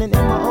it's happening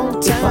in my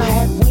own town. If I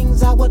had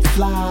wings, I would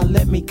fly,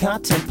 let me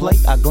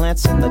contemplate. I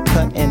glance in the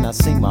cut and I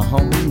see my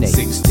homie Nate.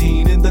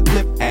 16 in the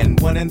clip and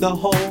 1 in the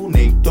hole.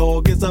 Nate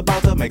Dogg is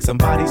about to make some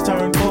bodies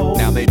turn cold.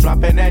 Now they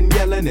dropping and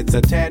yelling, it's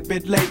a tad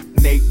bit late.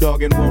 Nate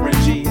Dogg and Warren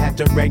G had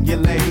to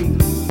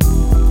regulate.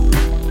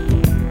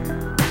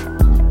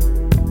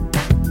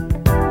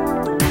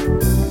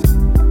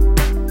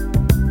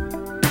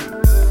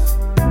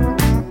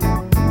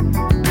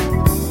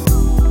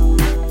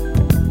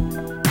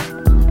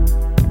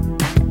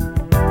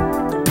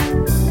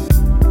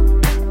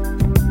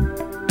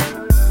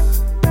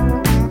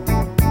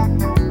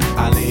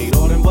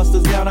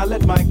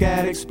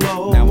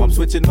 Explode. Now I'm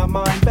switching my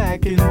mind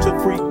back into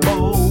freak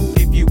mode.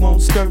 If you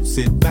won't skirt,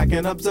 sit back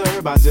and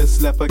observe. I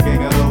just left a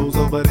gang of those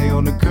over there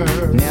on the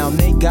curb. Now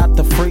they got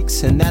the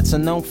freaks and that's a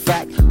known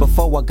fact.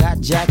 Before I got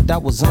jacked, I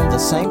was on the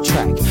same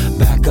track.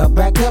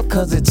 Back up,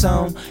 cause it's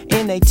on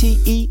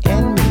N-A-T-E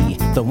and me,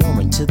 the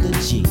Warren to the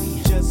G.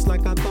 Just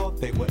like I thought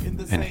they were in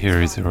the And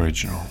here is the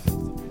original.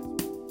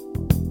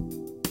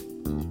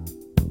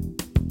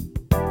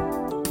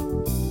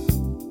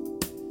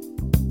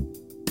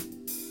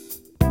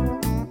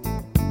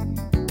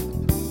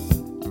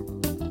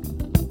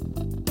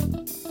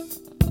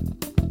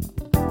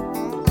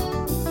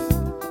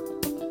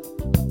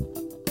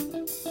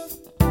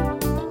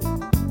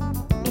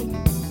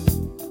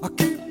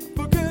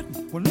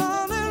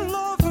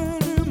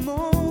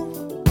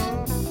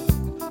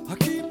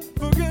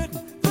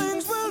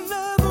 Things will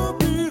never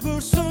be the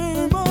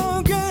same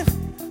again.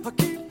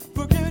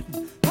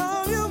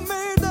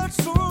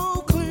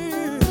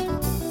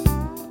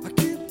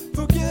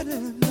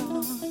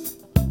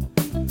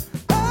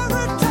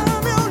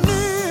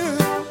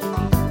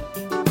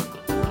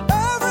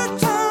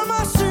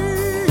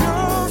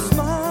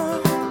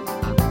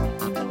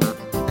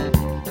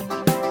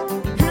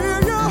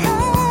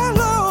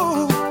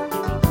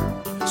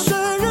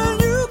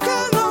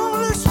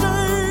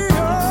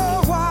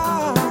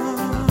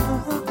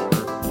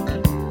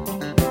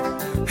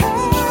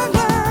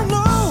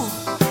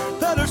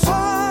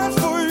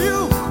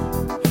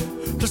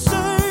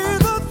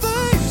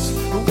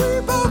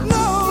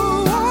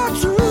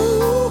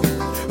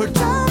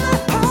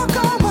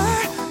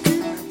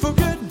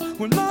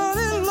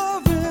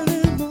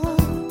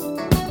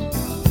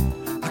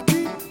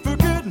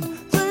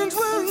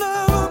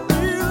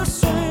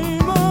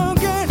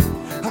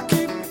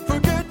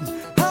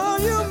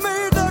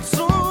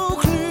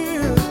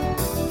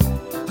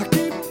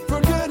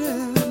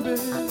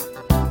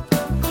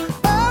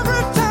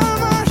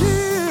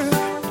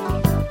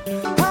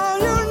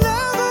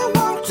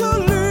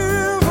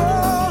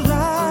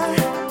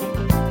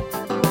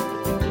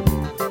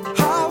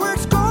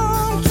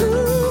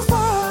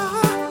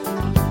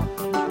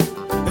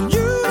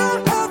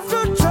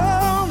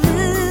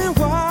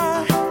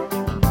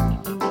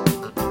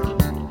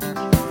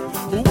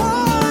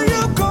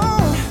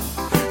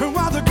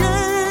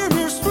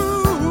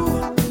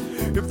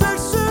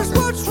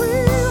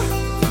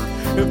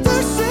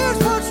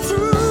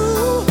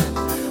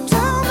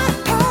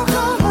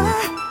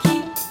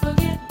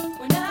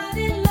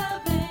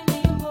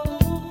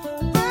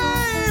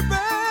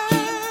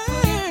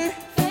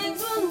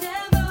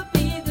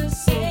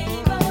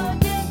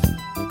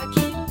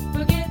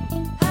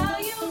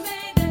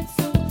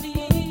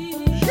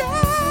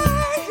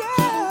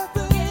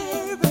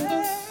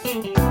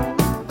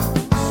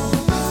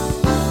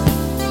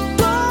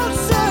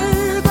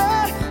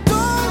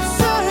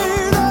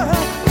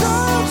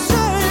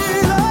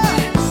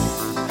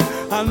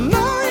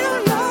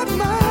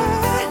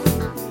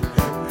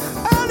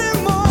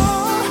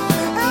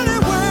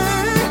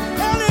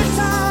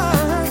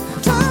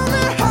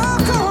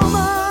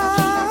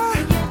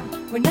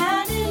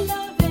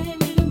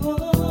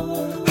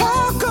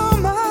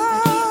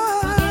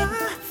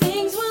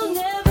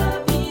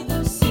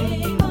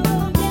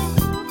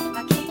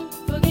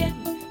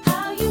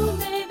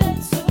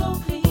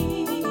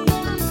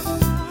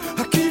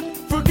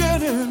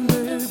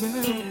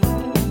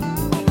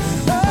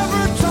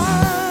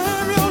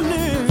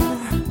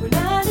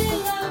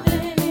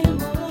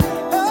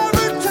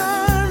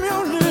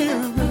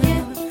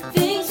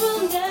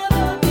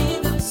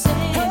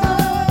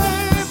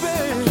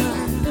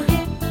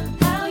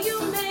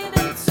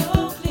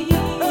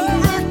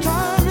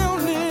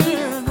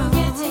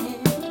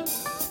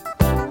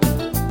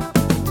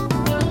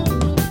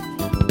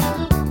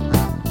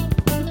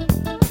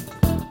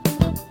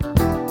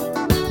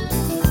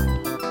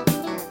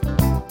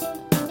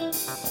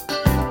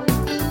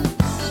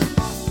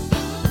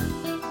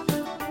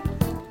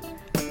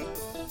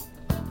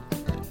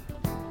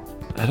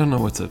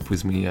 what's up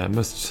with me. I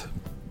must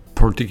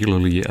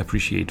particularly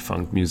appreciate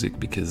funk music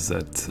because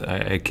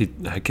I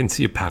can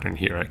see a pattern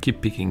here. I keep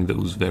picking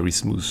those very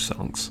smooth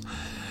songs.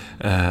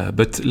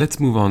 But let's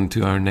move on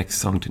to our next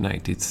song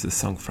tonight. It's a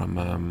song from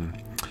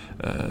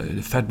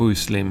Fatboy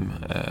Slim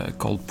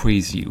called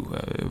Praise You.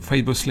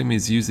 Fatboy Slim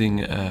is using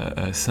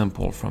a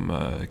sample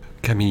from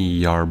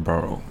Camille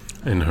Yarborough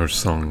in her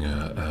song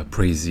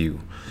Praise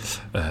You.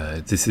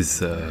 This is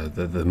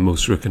the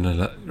most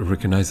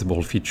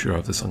recognizable feature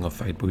of the song of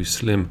Fatboy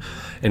Slim.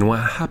 And what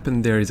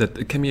happened there is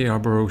that Camille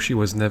Yarborough, she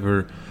was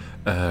never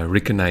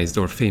recognized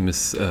or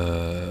famous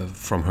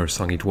from her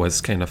song. It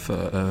was kind of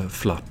a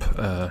flop.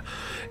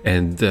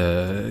 And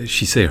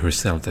she said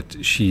herself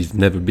that she's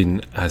never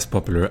been as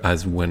popular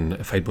as when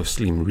Fatboy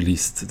Slim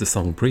released the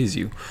song Praise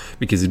You,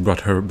 because it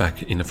brought her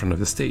back in the front of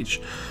the stage.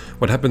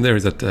 What happened there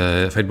is that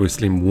Fatboy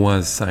Slim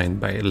was signed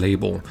by a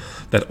label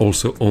that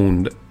also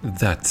owned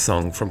that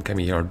song from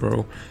Camille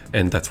Yarborough,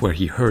 and that's where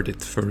he heard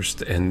it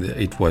first, and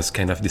it was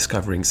kind of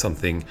discovering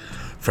something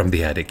from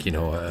the attic, you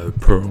know, a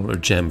pearl, a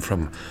gem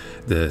from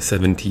the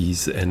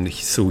 70s, and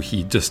so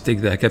he just take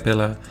the a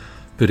cappella,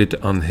 put it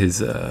on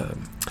his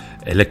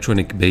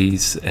electronic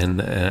bass, and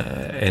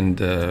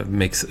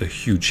makes a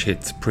huge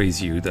hit,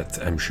 Praise You, that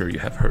I'm sure you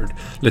have heard.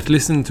 Let's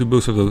listen to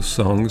both of those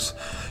songs.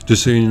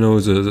 Just so you know,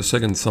 the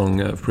second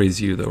song,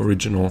 Praise You, the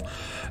original,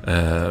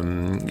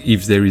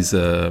 if there is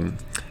a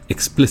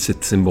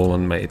explicit symbol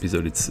on my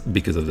episode, it's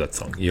because of that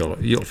song.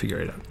 You'll figure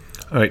it out.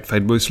 Alright,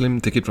 Fatboy Slim,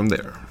 take it from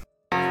there.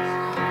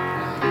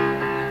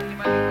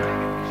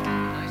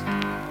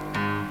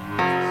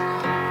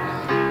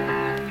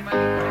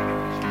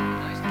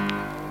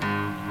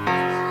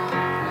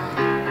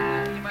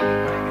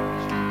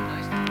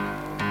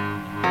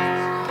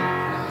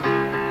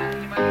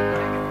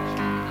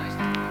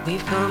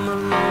 We've come a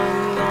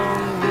long,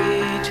 long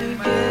way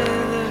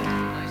together,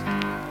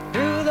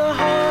 through the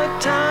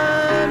hard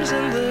times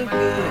and the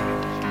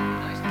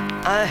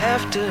good. I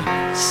have to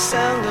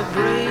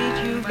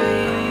celebrate you,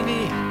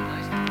 baby.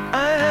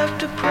 I have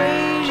to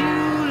praise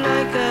you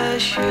like I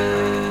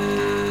should.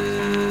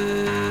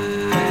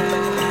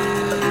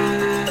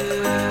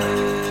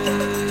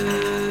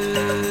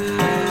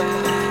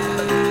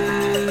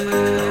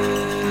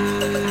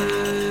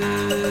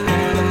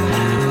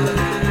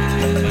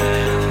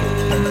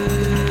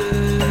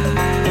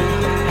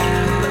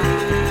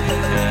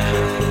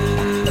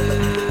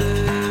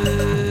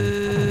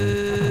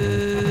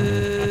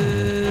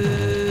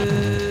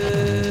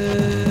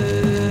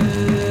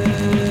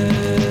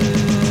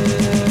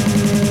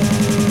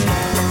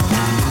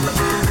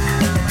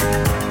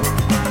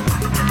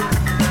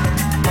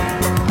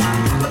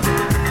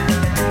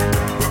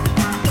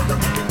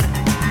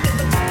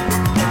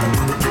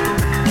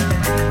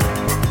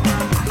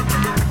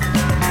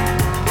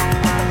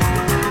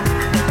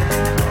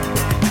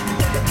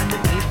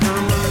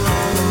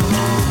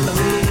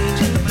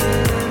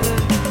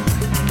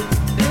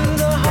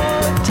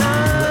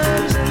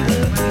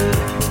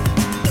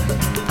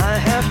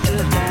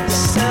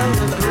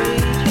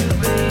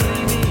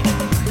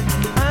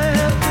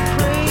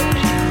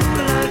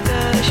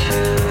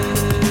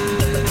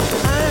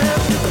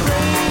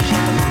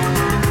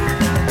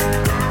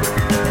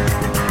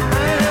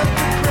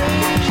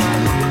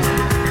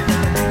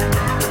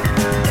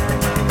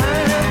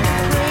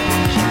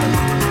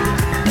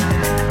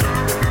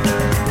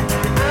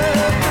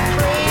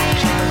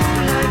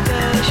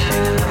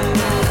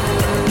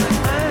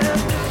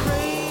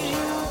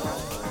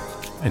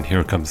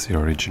 Here comes the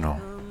original.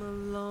 Come a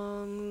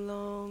long,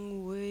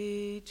 long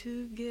way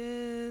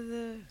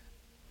together,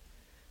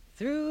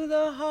 through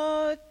the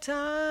hard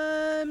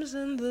times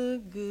and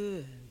the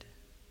good.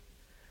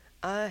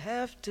 I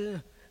have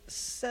to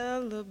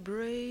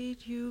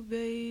celebrate you,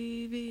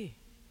 baby.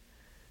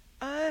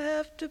 I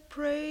have to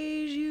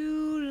praise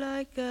you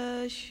like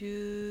I should.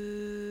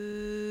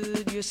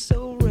 You're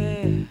so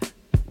rare,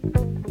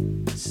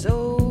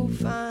 so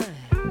fine.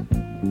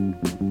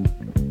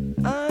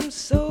 I'm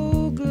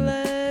so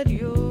glad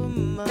you're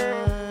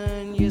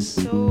mine. You're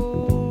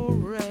so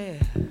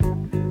rare,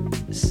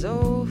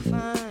 so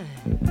fine.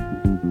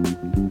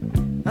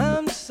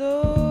 I'm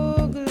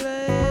so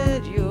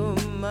glad you're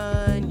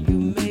mine. You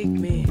make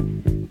me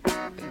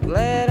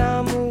glad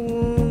I'm a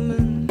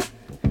woman,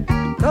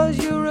 'cause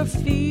you're a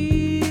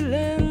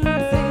feeling,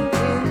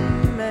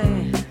 thinking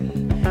man.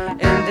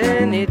 And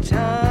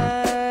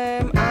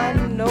anytime I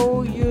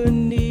know you're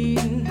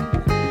needing,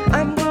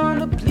 I'm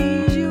gonna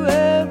please you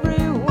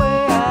every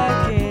way I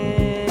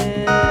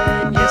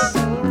can. You're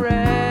so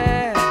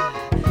rare,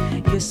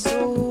 you're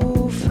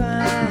so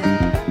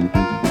fine.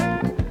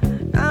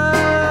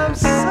 I'm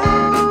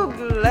so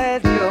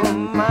glad you're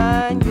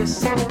mine. You're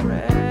so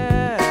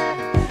rare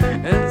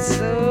and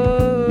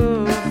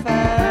so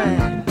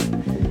fine.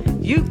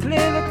 You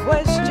clear the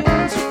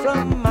questions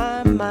from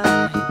my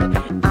mind.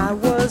 I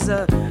was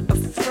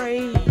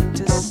afraid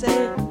to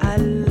say I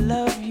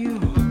love you,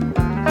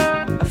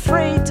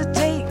 afraid to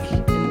take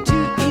and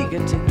too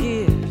eager to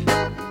give.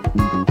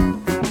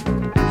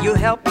 You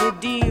help me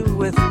deal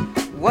with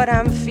what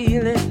I'm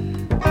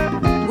feeling,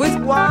 with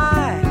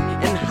why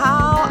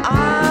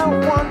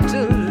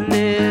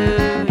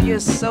you're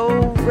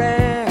so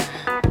rare.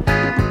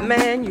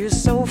 Man, you're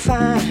so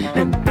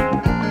fine.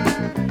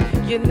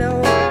 You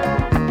know,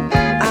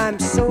 I'm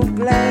so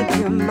glad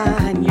you're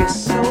mine. You're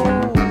so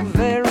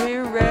very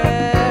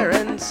rare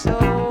and so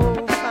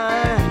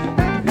fine.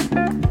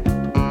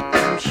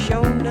 I'm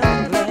sure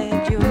not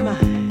glad you're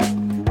mine.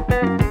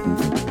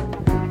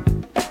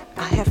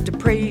 I have to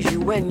praise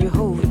you when you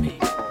hold me,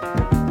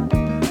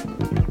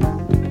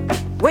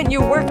 when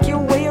you work your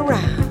way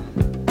around.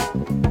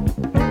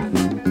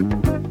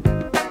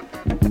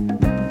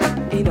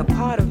 Ain't a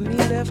part of me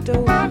left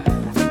over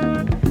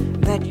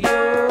that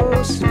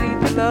your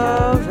sweet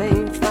love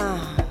ain't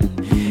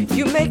found.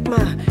 You make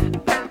my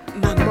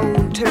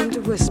moan turn to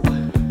whisper.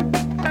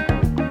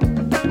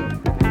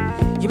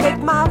 You make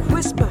my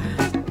whisper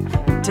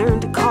turn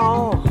to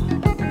call.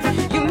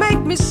 You make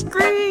me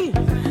scream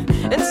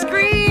and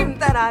scream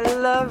that I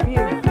love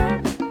you.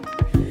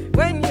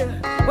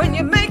 When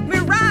you make me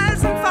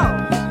rise and fall.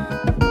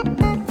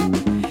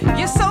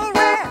 You're so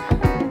rare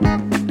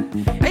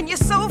and you're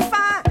so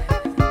fine,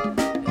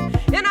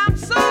 and I'm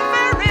so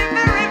very,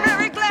 very,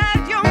 very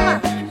glad you're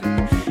mine.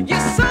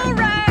 You're so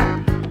rare,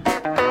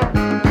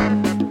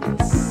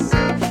 so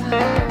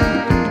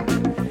fine.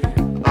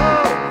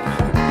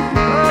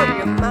 Oh,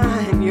 you're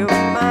mine, you're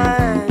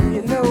mine.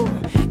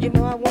 You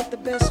know I want the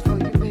best for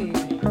you, baby.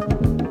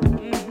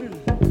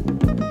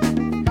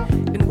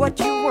 And what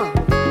you want,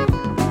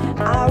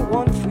 I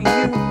want for you.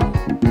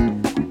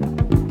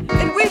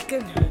 And we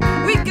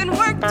can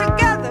work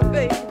together,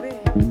 baby,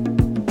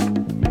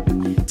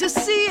 to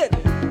see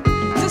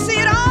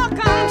it all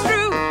come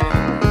true.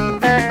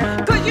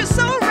 'Cause you're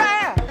so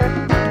rare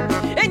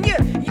and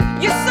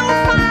you're so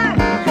fine.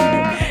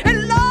 And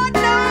Lord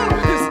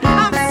knows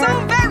I'm so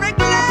very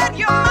glad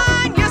you're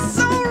mine. You're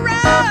so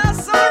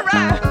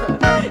rare,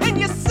 and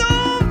you're so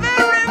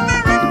very,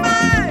 very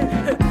fine.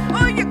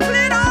 Oh, you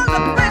cleared all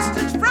the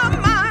questions from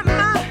my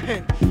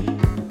mind.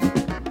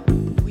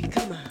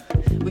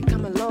 We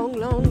come a long,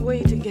 long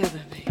way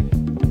together, baby.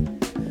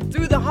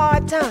 Through the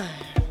hard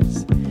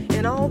times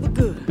and all the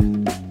good.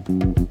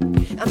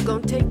 I'm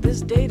gonna take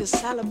this day to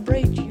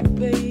celebrate you,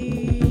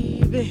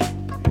 baby.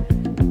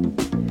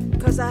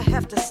 'Cause I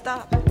have to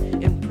stop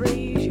and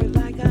praise you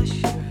like I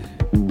should.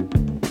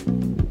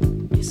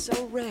 You're so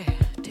rare,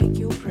 take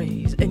your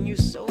praise, and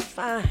you're so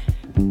fine.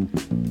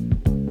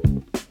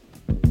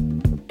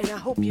 And I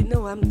hope you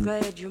know I'm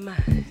glad you're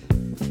mine.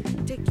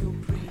 Take your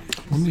praise.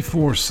 Only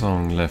 4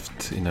 songs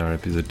left in our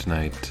episode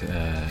tonight,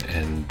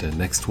 and the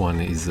next one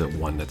is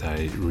one that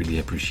I really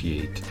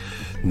appreciate.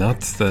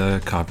 Not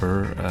the cover,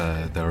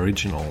 the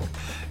original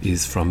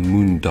is from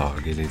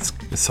Moondog, and it's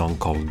a song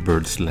called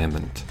Bird's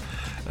Lament.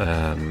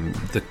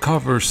 The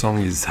cover song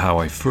is how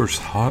I first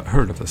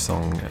heard of the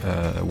song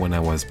when I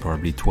was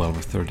probably 12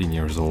 or 13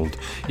 years old.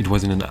 It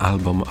was in an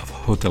album of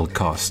Hotel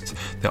Cost.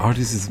 The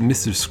artist is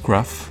Mr.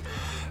 Scruff,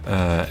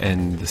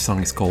 and the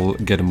song is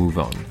called Get a Move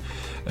On.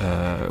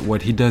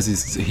 What he does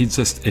is he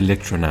just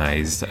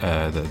electronized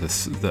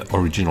the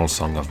original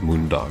song of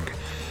Moondog.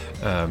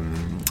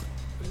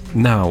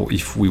 Now,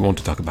 if we want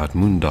to talk about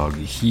Moondog,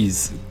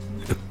 he's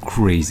a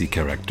crazy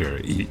character.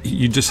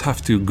 You just have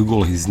to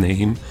Google his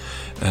name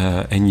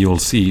and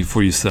you'll see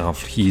for yourself.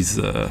 He's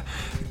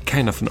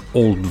kind of an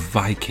old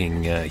Viking.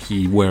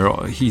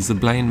 He's a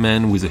blind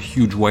man with a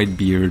huge white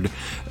beard,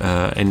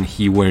 and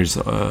he wears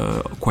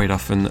quite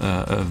often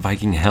a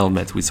Viking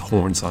helmet with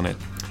horns on it.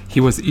 He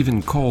was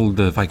even called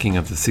the Viking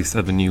of the 6th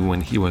Avenue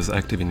when he was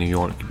active in New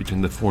York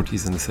between the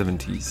 40s and the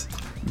 70s,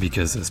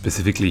 because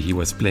specifically he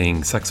was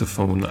playing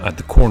saxophone at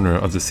the corner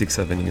of the 6th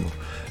Avenue.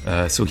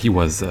 So he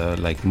was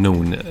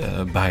known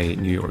by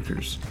New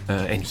Yorkers.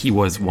 And he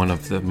was one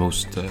of the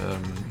most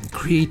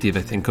creative,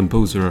 I think,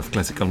 composer of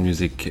classical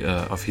music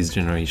of his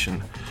generation.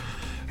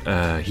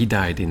 He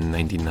died in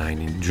 1999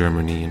 in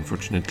Germany,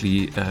 unfortunately.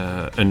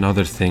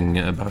 Another thing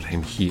about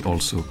him, he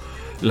also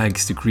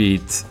likes to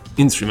create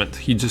instruments.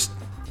 He just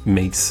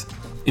makes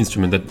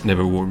instruments that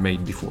never were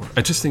made before.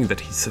 I just think that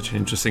he's such an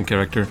interesting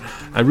character.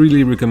 I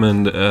really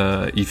recommend,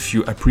 if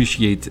you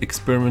appreciate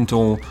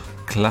experimental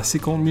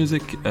classical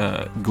music,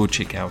 go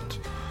check out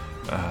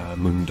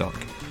Moondog.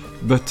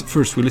 But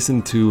first we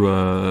listen to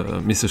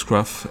Mr.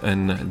 Scruff,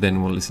 and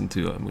then we'll listen to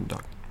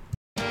Moondog.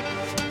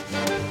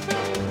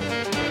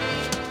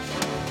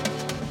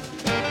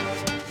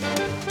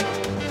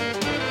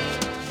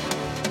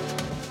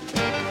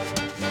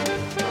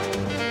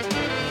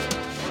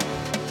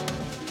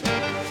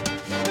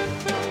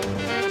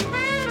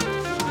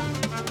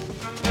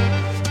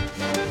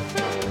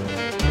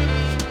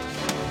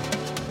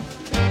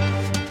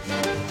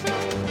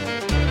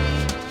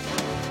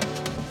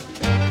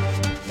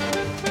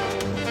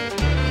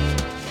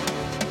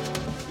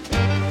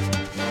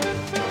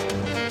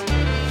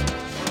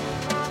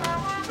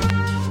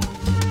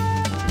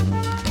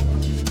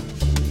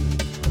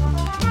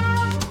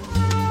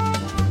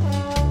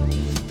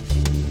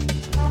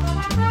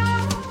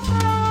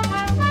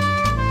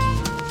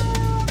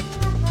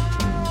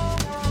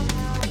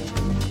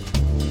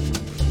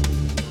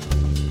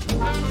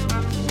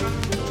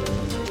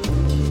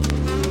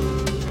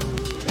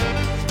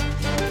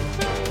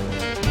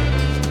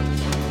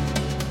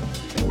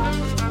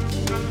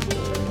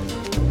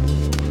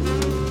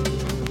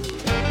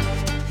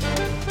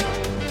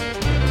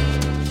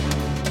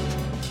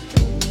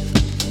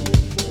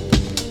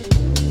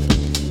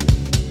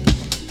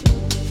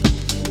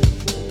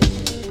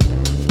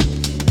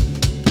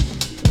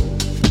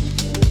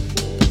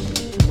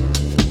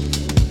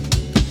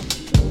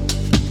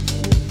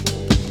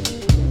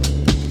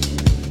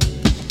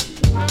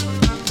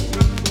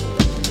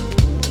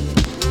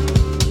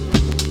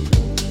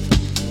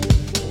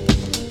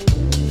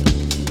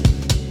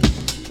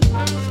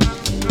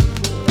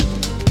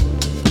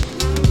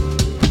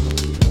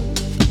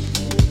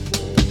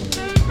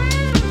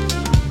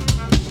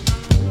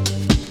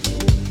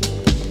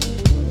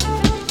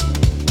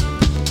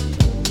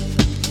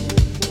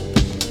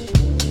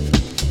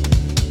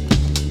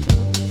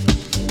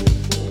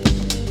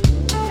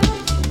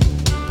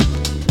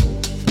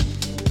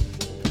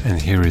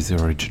 Here's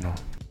the original.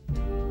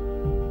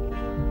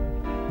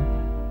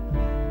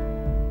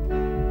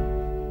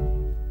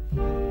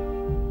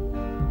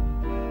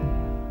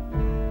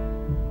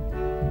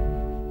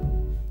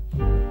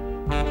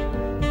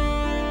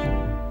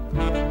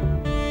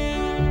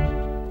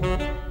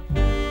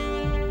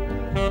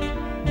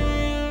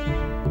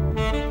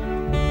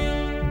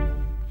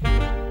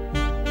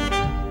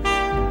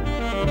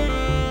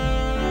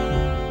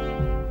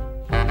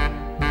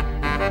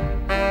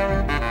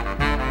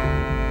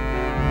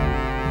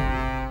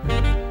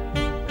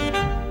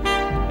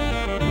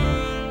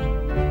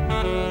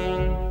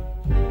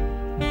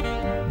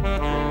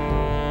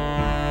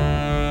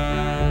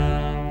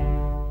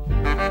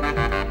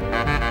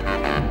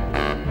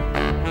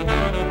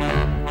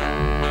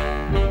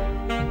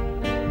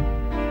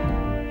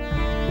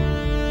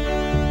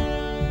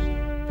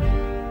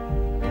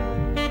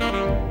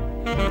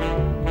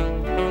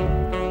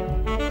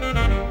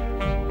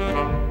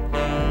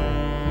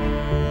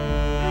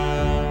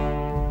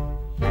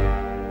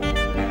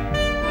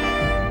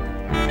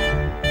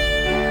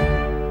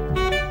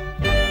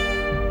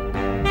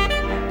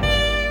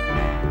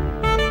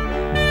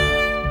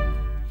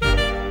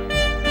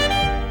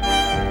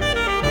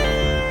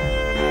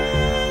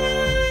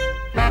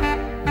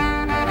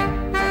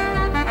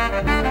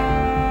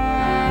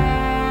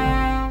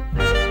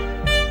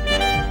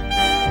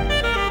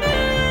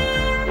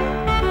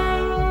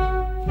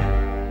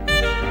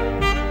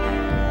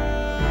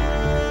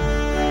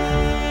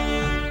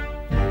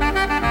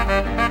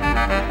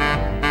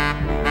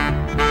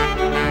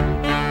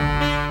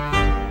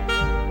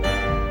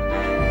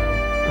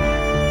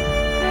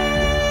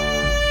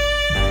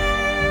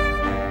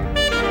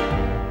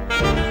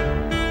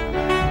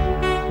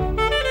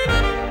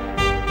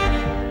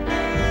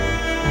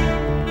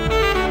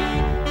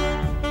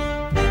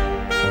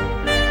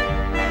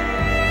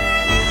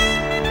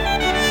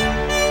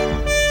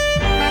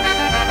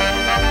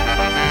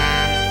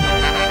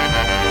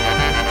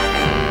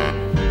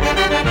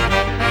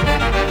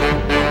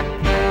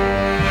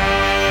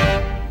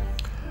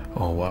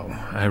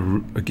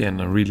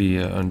 I really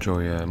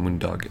enjoy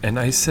Moondog. And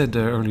I said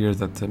earlier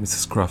that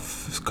Mrs.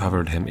 Scruff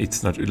covered him.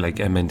 It's not like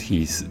I meant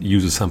he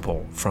used a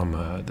sample from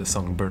the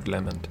song Bird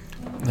Lament.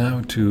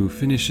 Now, to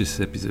finish this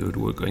episode,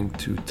 we're going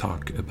to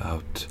talk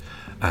about,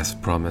 as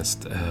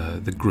promised,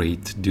 the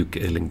great Duke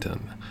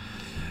Ellington.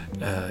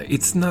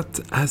 It's not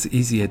as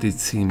easy as it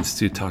seems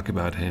to talk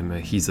about him.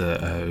 He's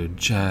a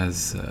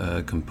jazz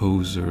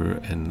composer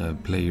and a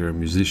player,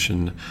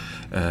 musician.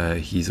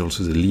 He's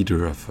also the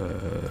leader of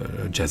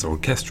a jazz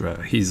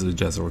orchestra. He's a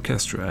jazz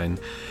orchestra, and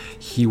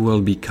he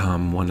will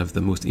become one of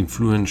the most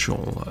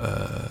influential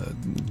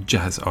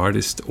jazz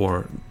artists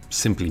or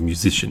simply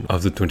musician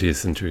of the 20th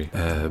century.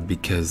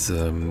 Because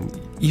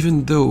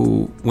even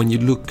though when you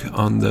look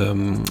on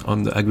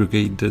the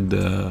aggregated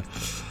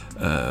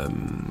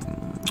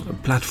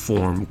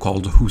platform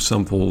called Who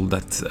Sample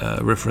that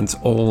reference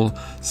all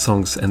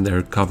songs and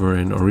their cover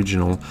and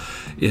original,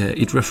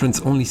 it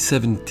references only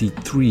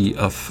 73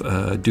 of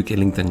Duke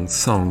Ellington's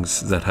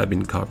songs that have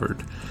been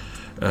covered.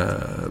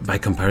 By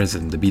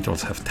comparison, the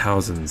Beatles have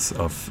thousands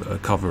of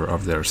cover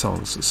of their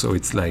songs, so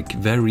it's like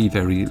very,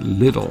 very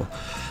little.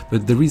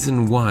 But the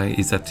reason why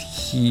is that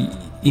he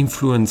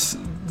influenced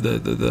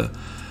the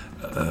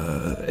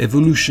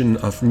evolution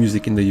of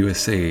music in the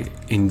USA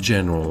in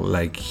general.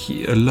 Like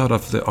a lot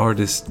of the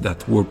artists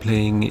that were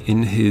playing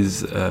in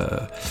his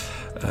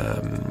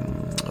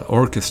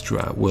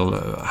orchestra will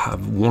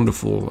have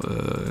wonderful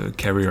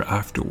career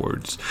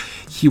afterwards.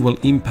 He will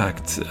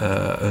impact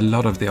a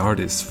lot of the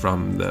artists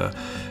from the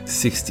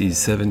 60s,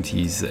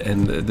 70s,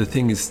 and the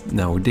thing is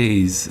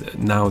nowadays,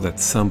 now that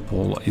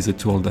sample is a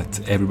tool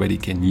that everybody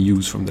can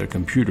use from their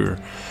computer,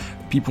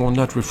 people are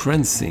not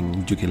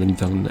referencing Duke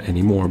Ellington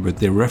anymore, but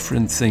they're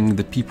referencing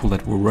the people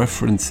that were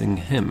referencing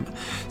him.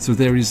 So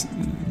there is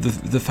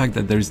the fact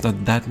that there is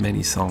not that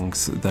many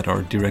songs that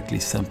are directly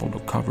sampled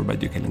or covered by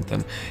Duke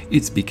Ellington.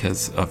 It's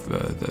because of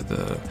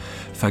the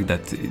fact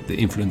that the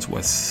influence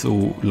was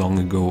so long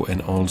ago,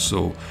 and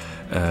also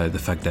the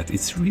fact that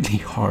it's really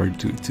hard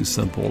to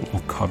sample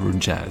or cover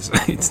jazz.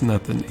 It's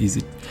not an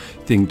easy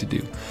thing to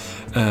do.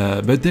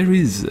 But there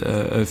is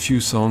a few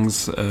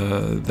songs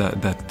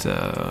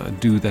that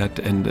do that,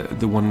 and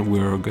the one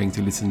we're going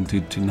to listen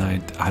to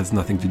tonight has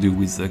nothing to do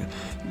with the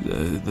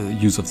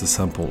use of the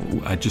sample.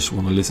 I just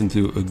want to listen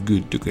to a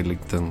good Duke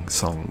Ellington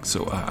song,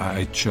 so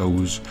I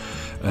chose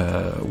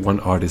one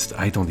artist.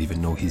 I don't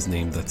even know his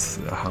name, that's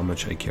how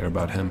much I care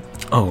about him.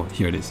 Oh,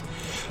 here it is.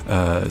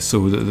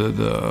 So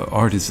the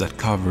artist that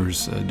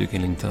covers Duke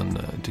Ellington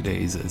today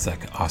is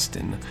Zach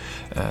Austin.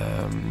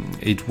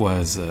 It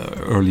was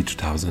early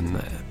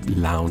 2000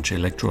 lounge,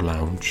 electro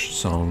lounge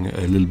song,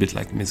 a little bit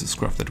like Mrs.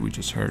 Scruff that we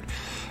just heard,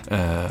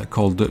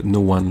 called No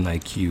One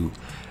Like You.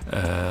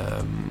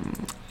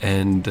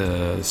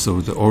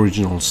 So the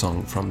original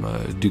song from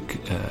Duke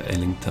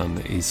Ellington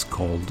is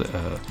called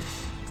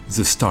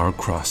The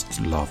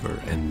Star-Crossed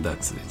Lover, and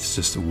it's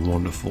just a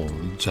wonderful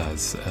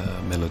jazz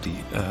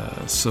melody.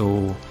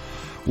 So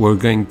We're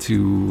going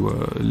to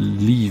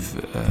leave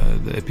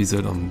the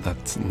episode on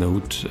that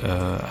note.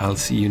 I'll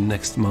see you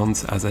next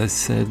month. As I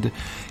said,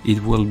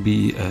 it will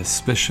be a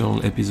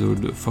special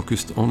episode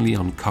focused only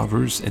on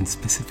covers, and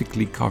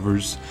specifically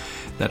covers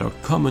that are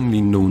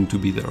commonly known to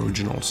be the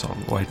original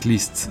song, or at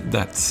least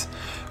that's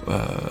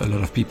a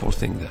lot of people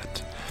think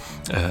that.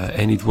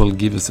 And it will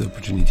give us the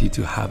opportunity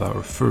to have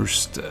our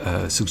first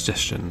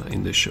suggestion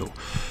in the show.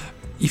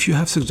 If you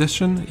have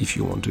suggestions, if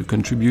you want to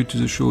contribute to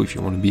the show, if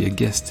you want to be a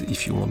guest,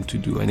 if you want to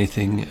do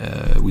anything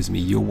with me,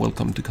 you're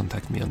welcome to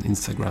contact me on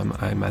Instagram.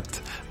 I'm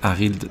at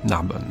Arild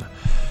Narbonne.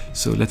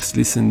 So let's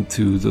listen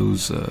to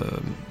those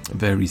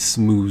very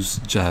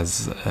smooth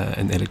jazz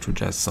and electro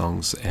jazz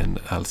songs,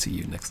 and I'll see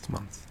you next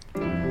month.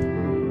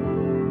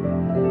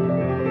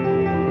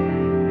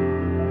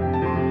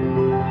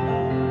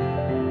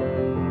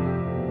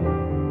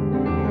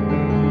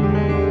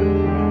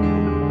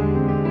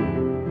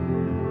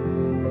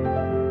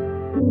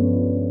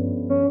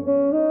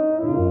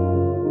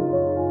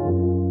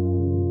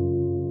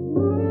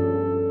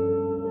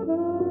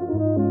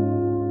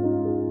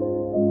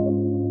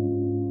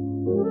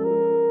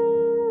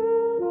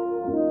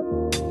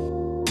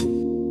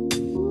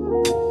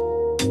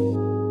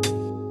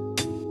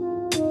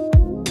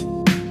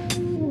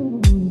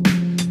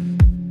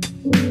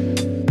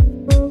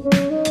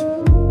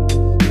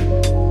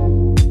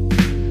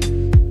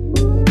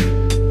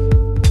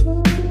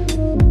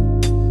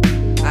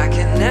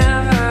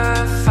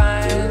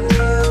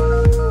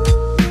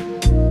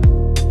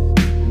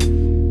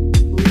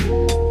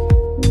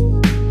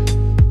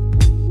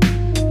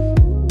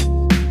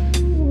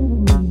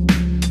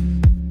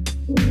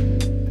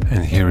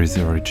 Here is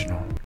the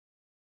original.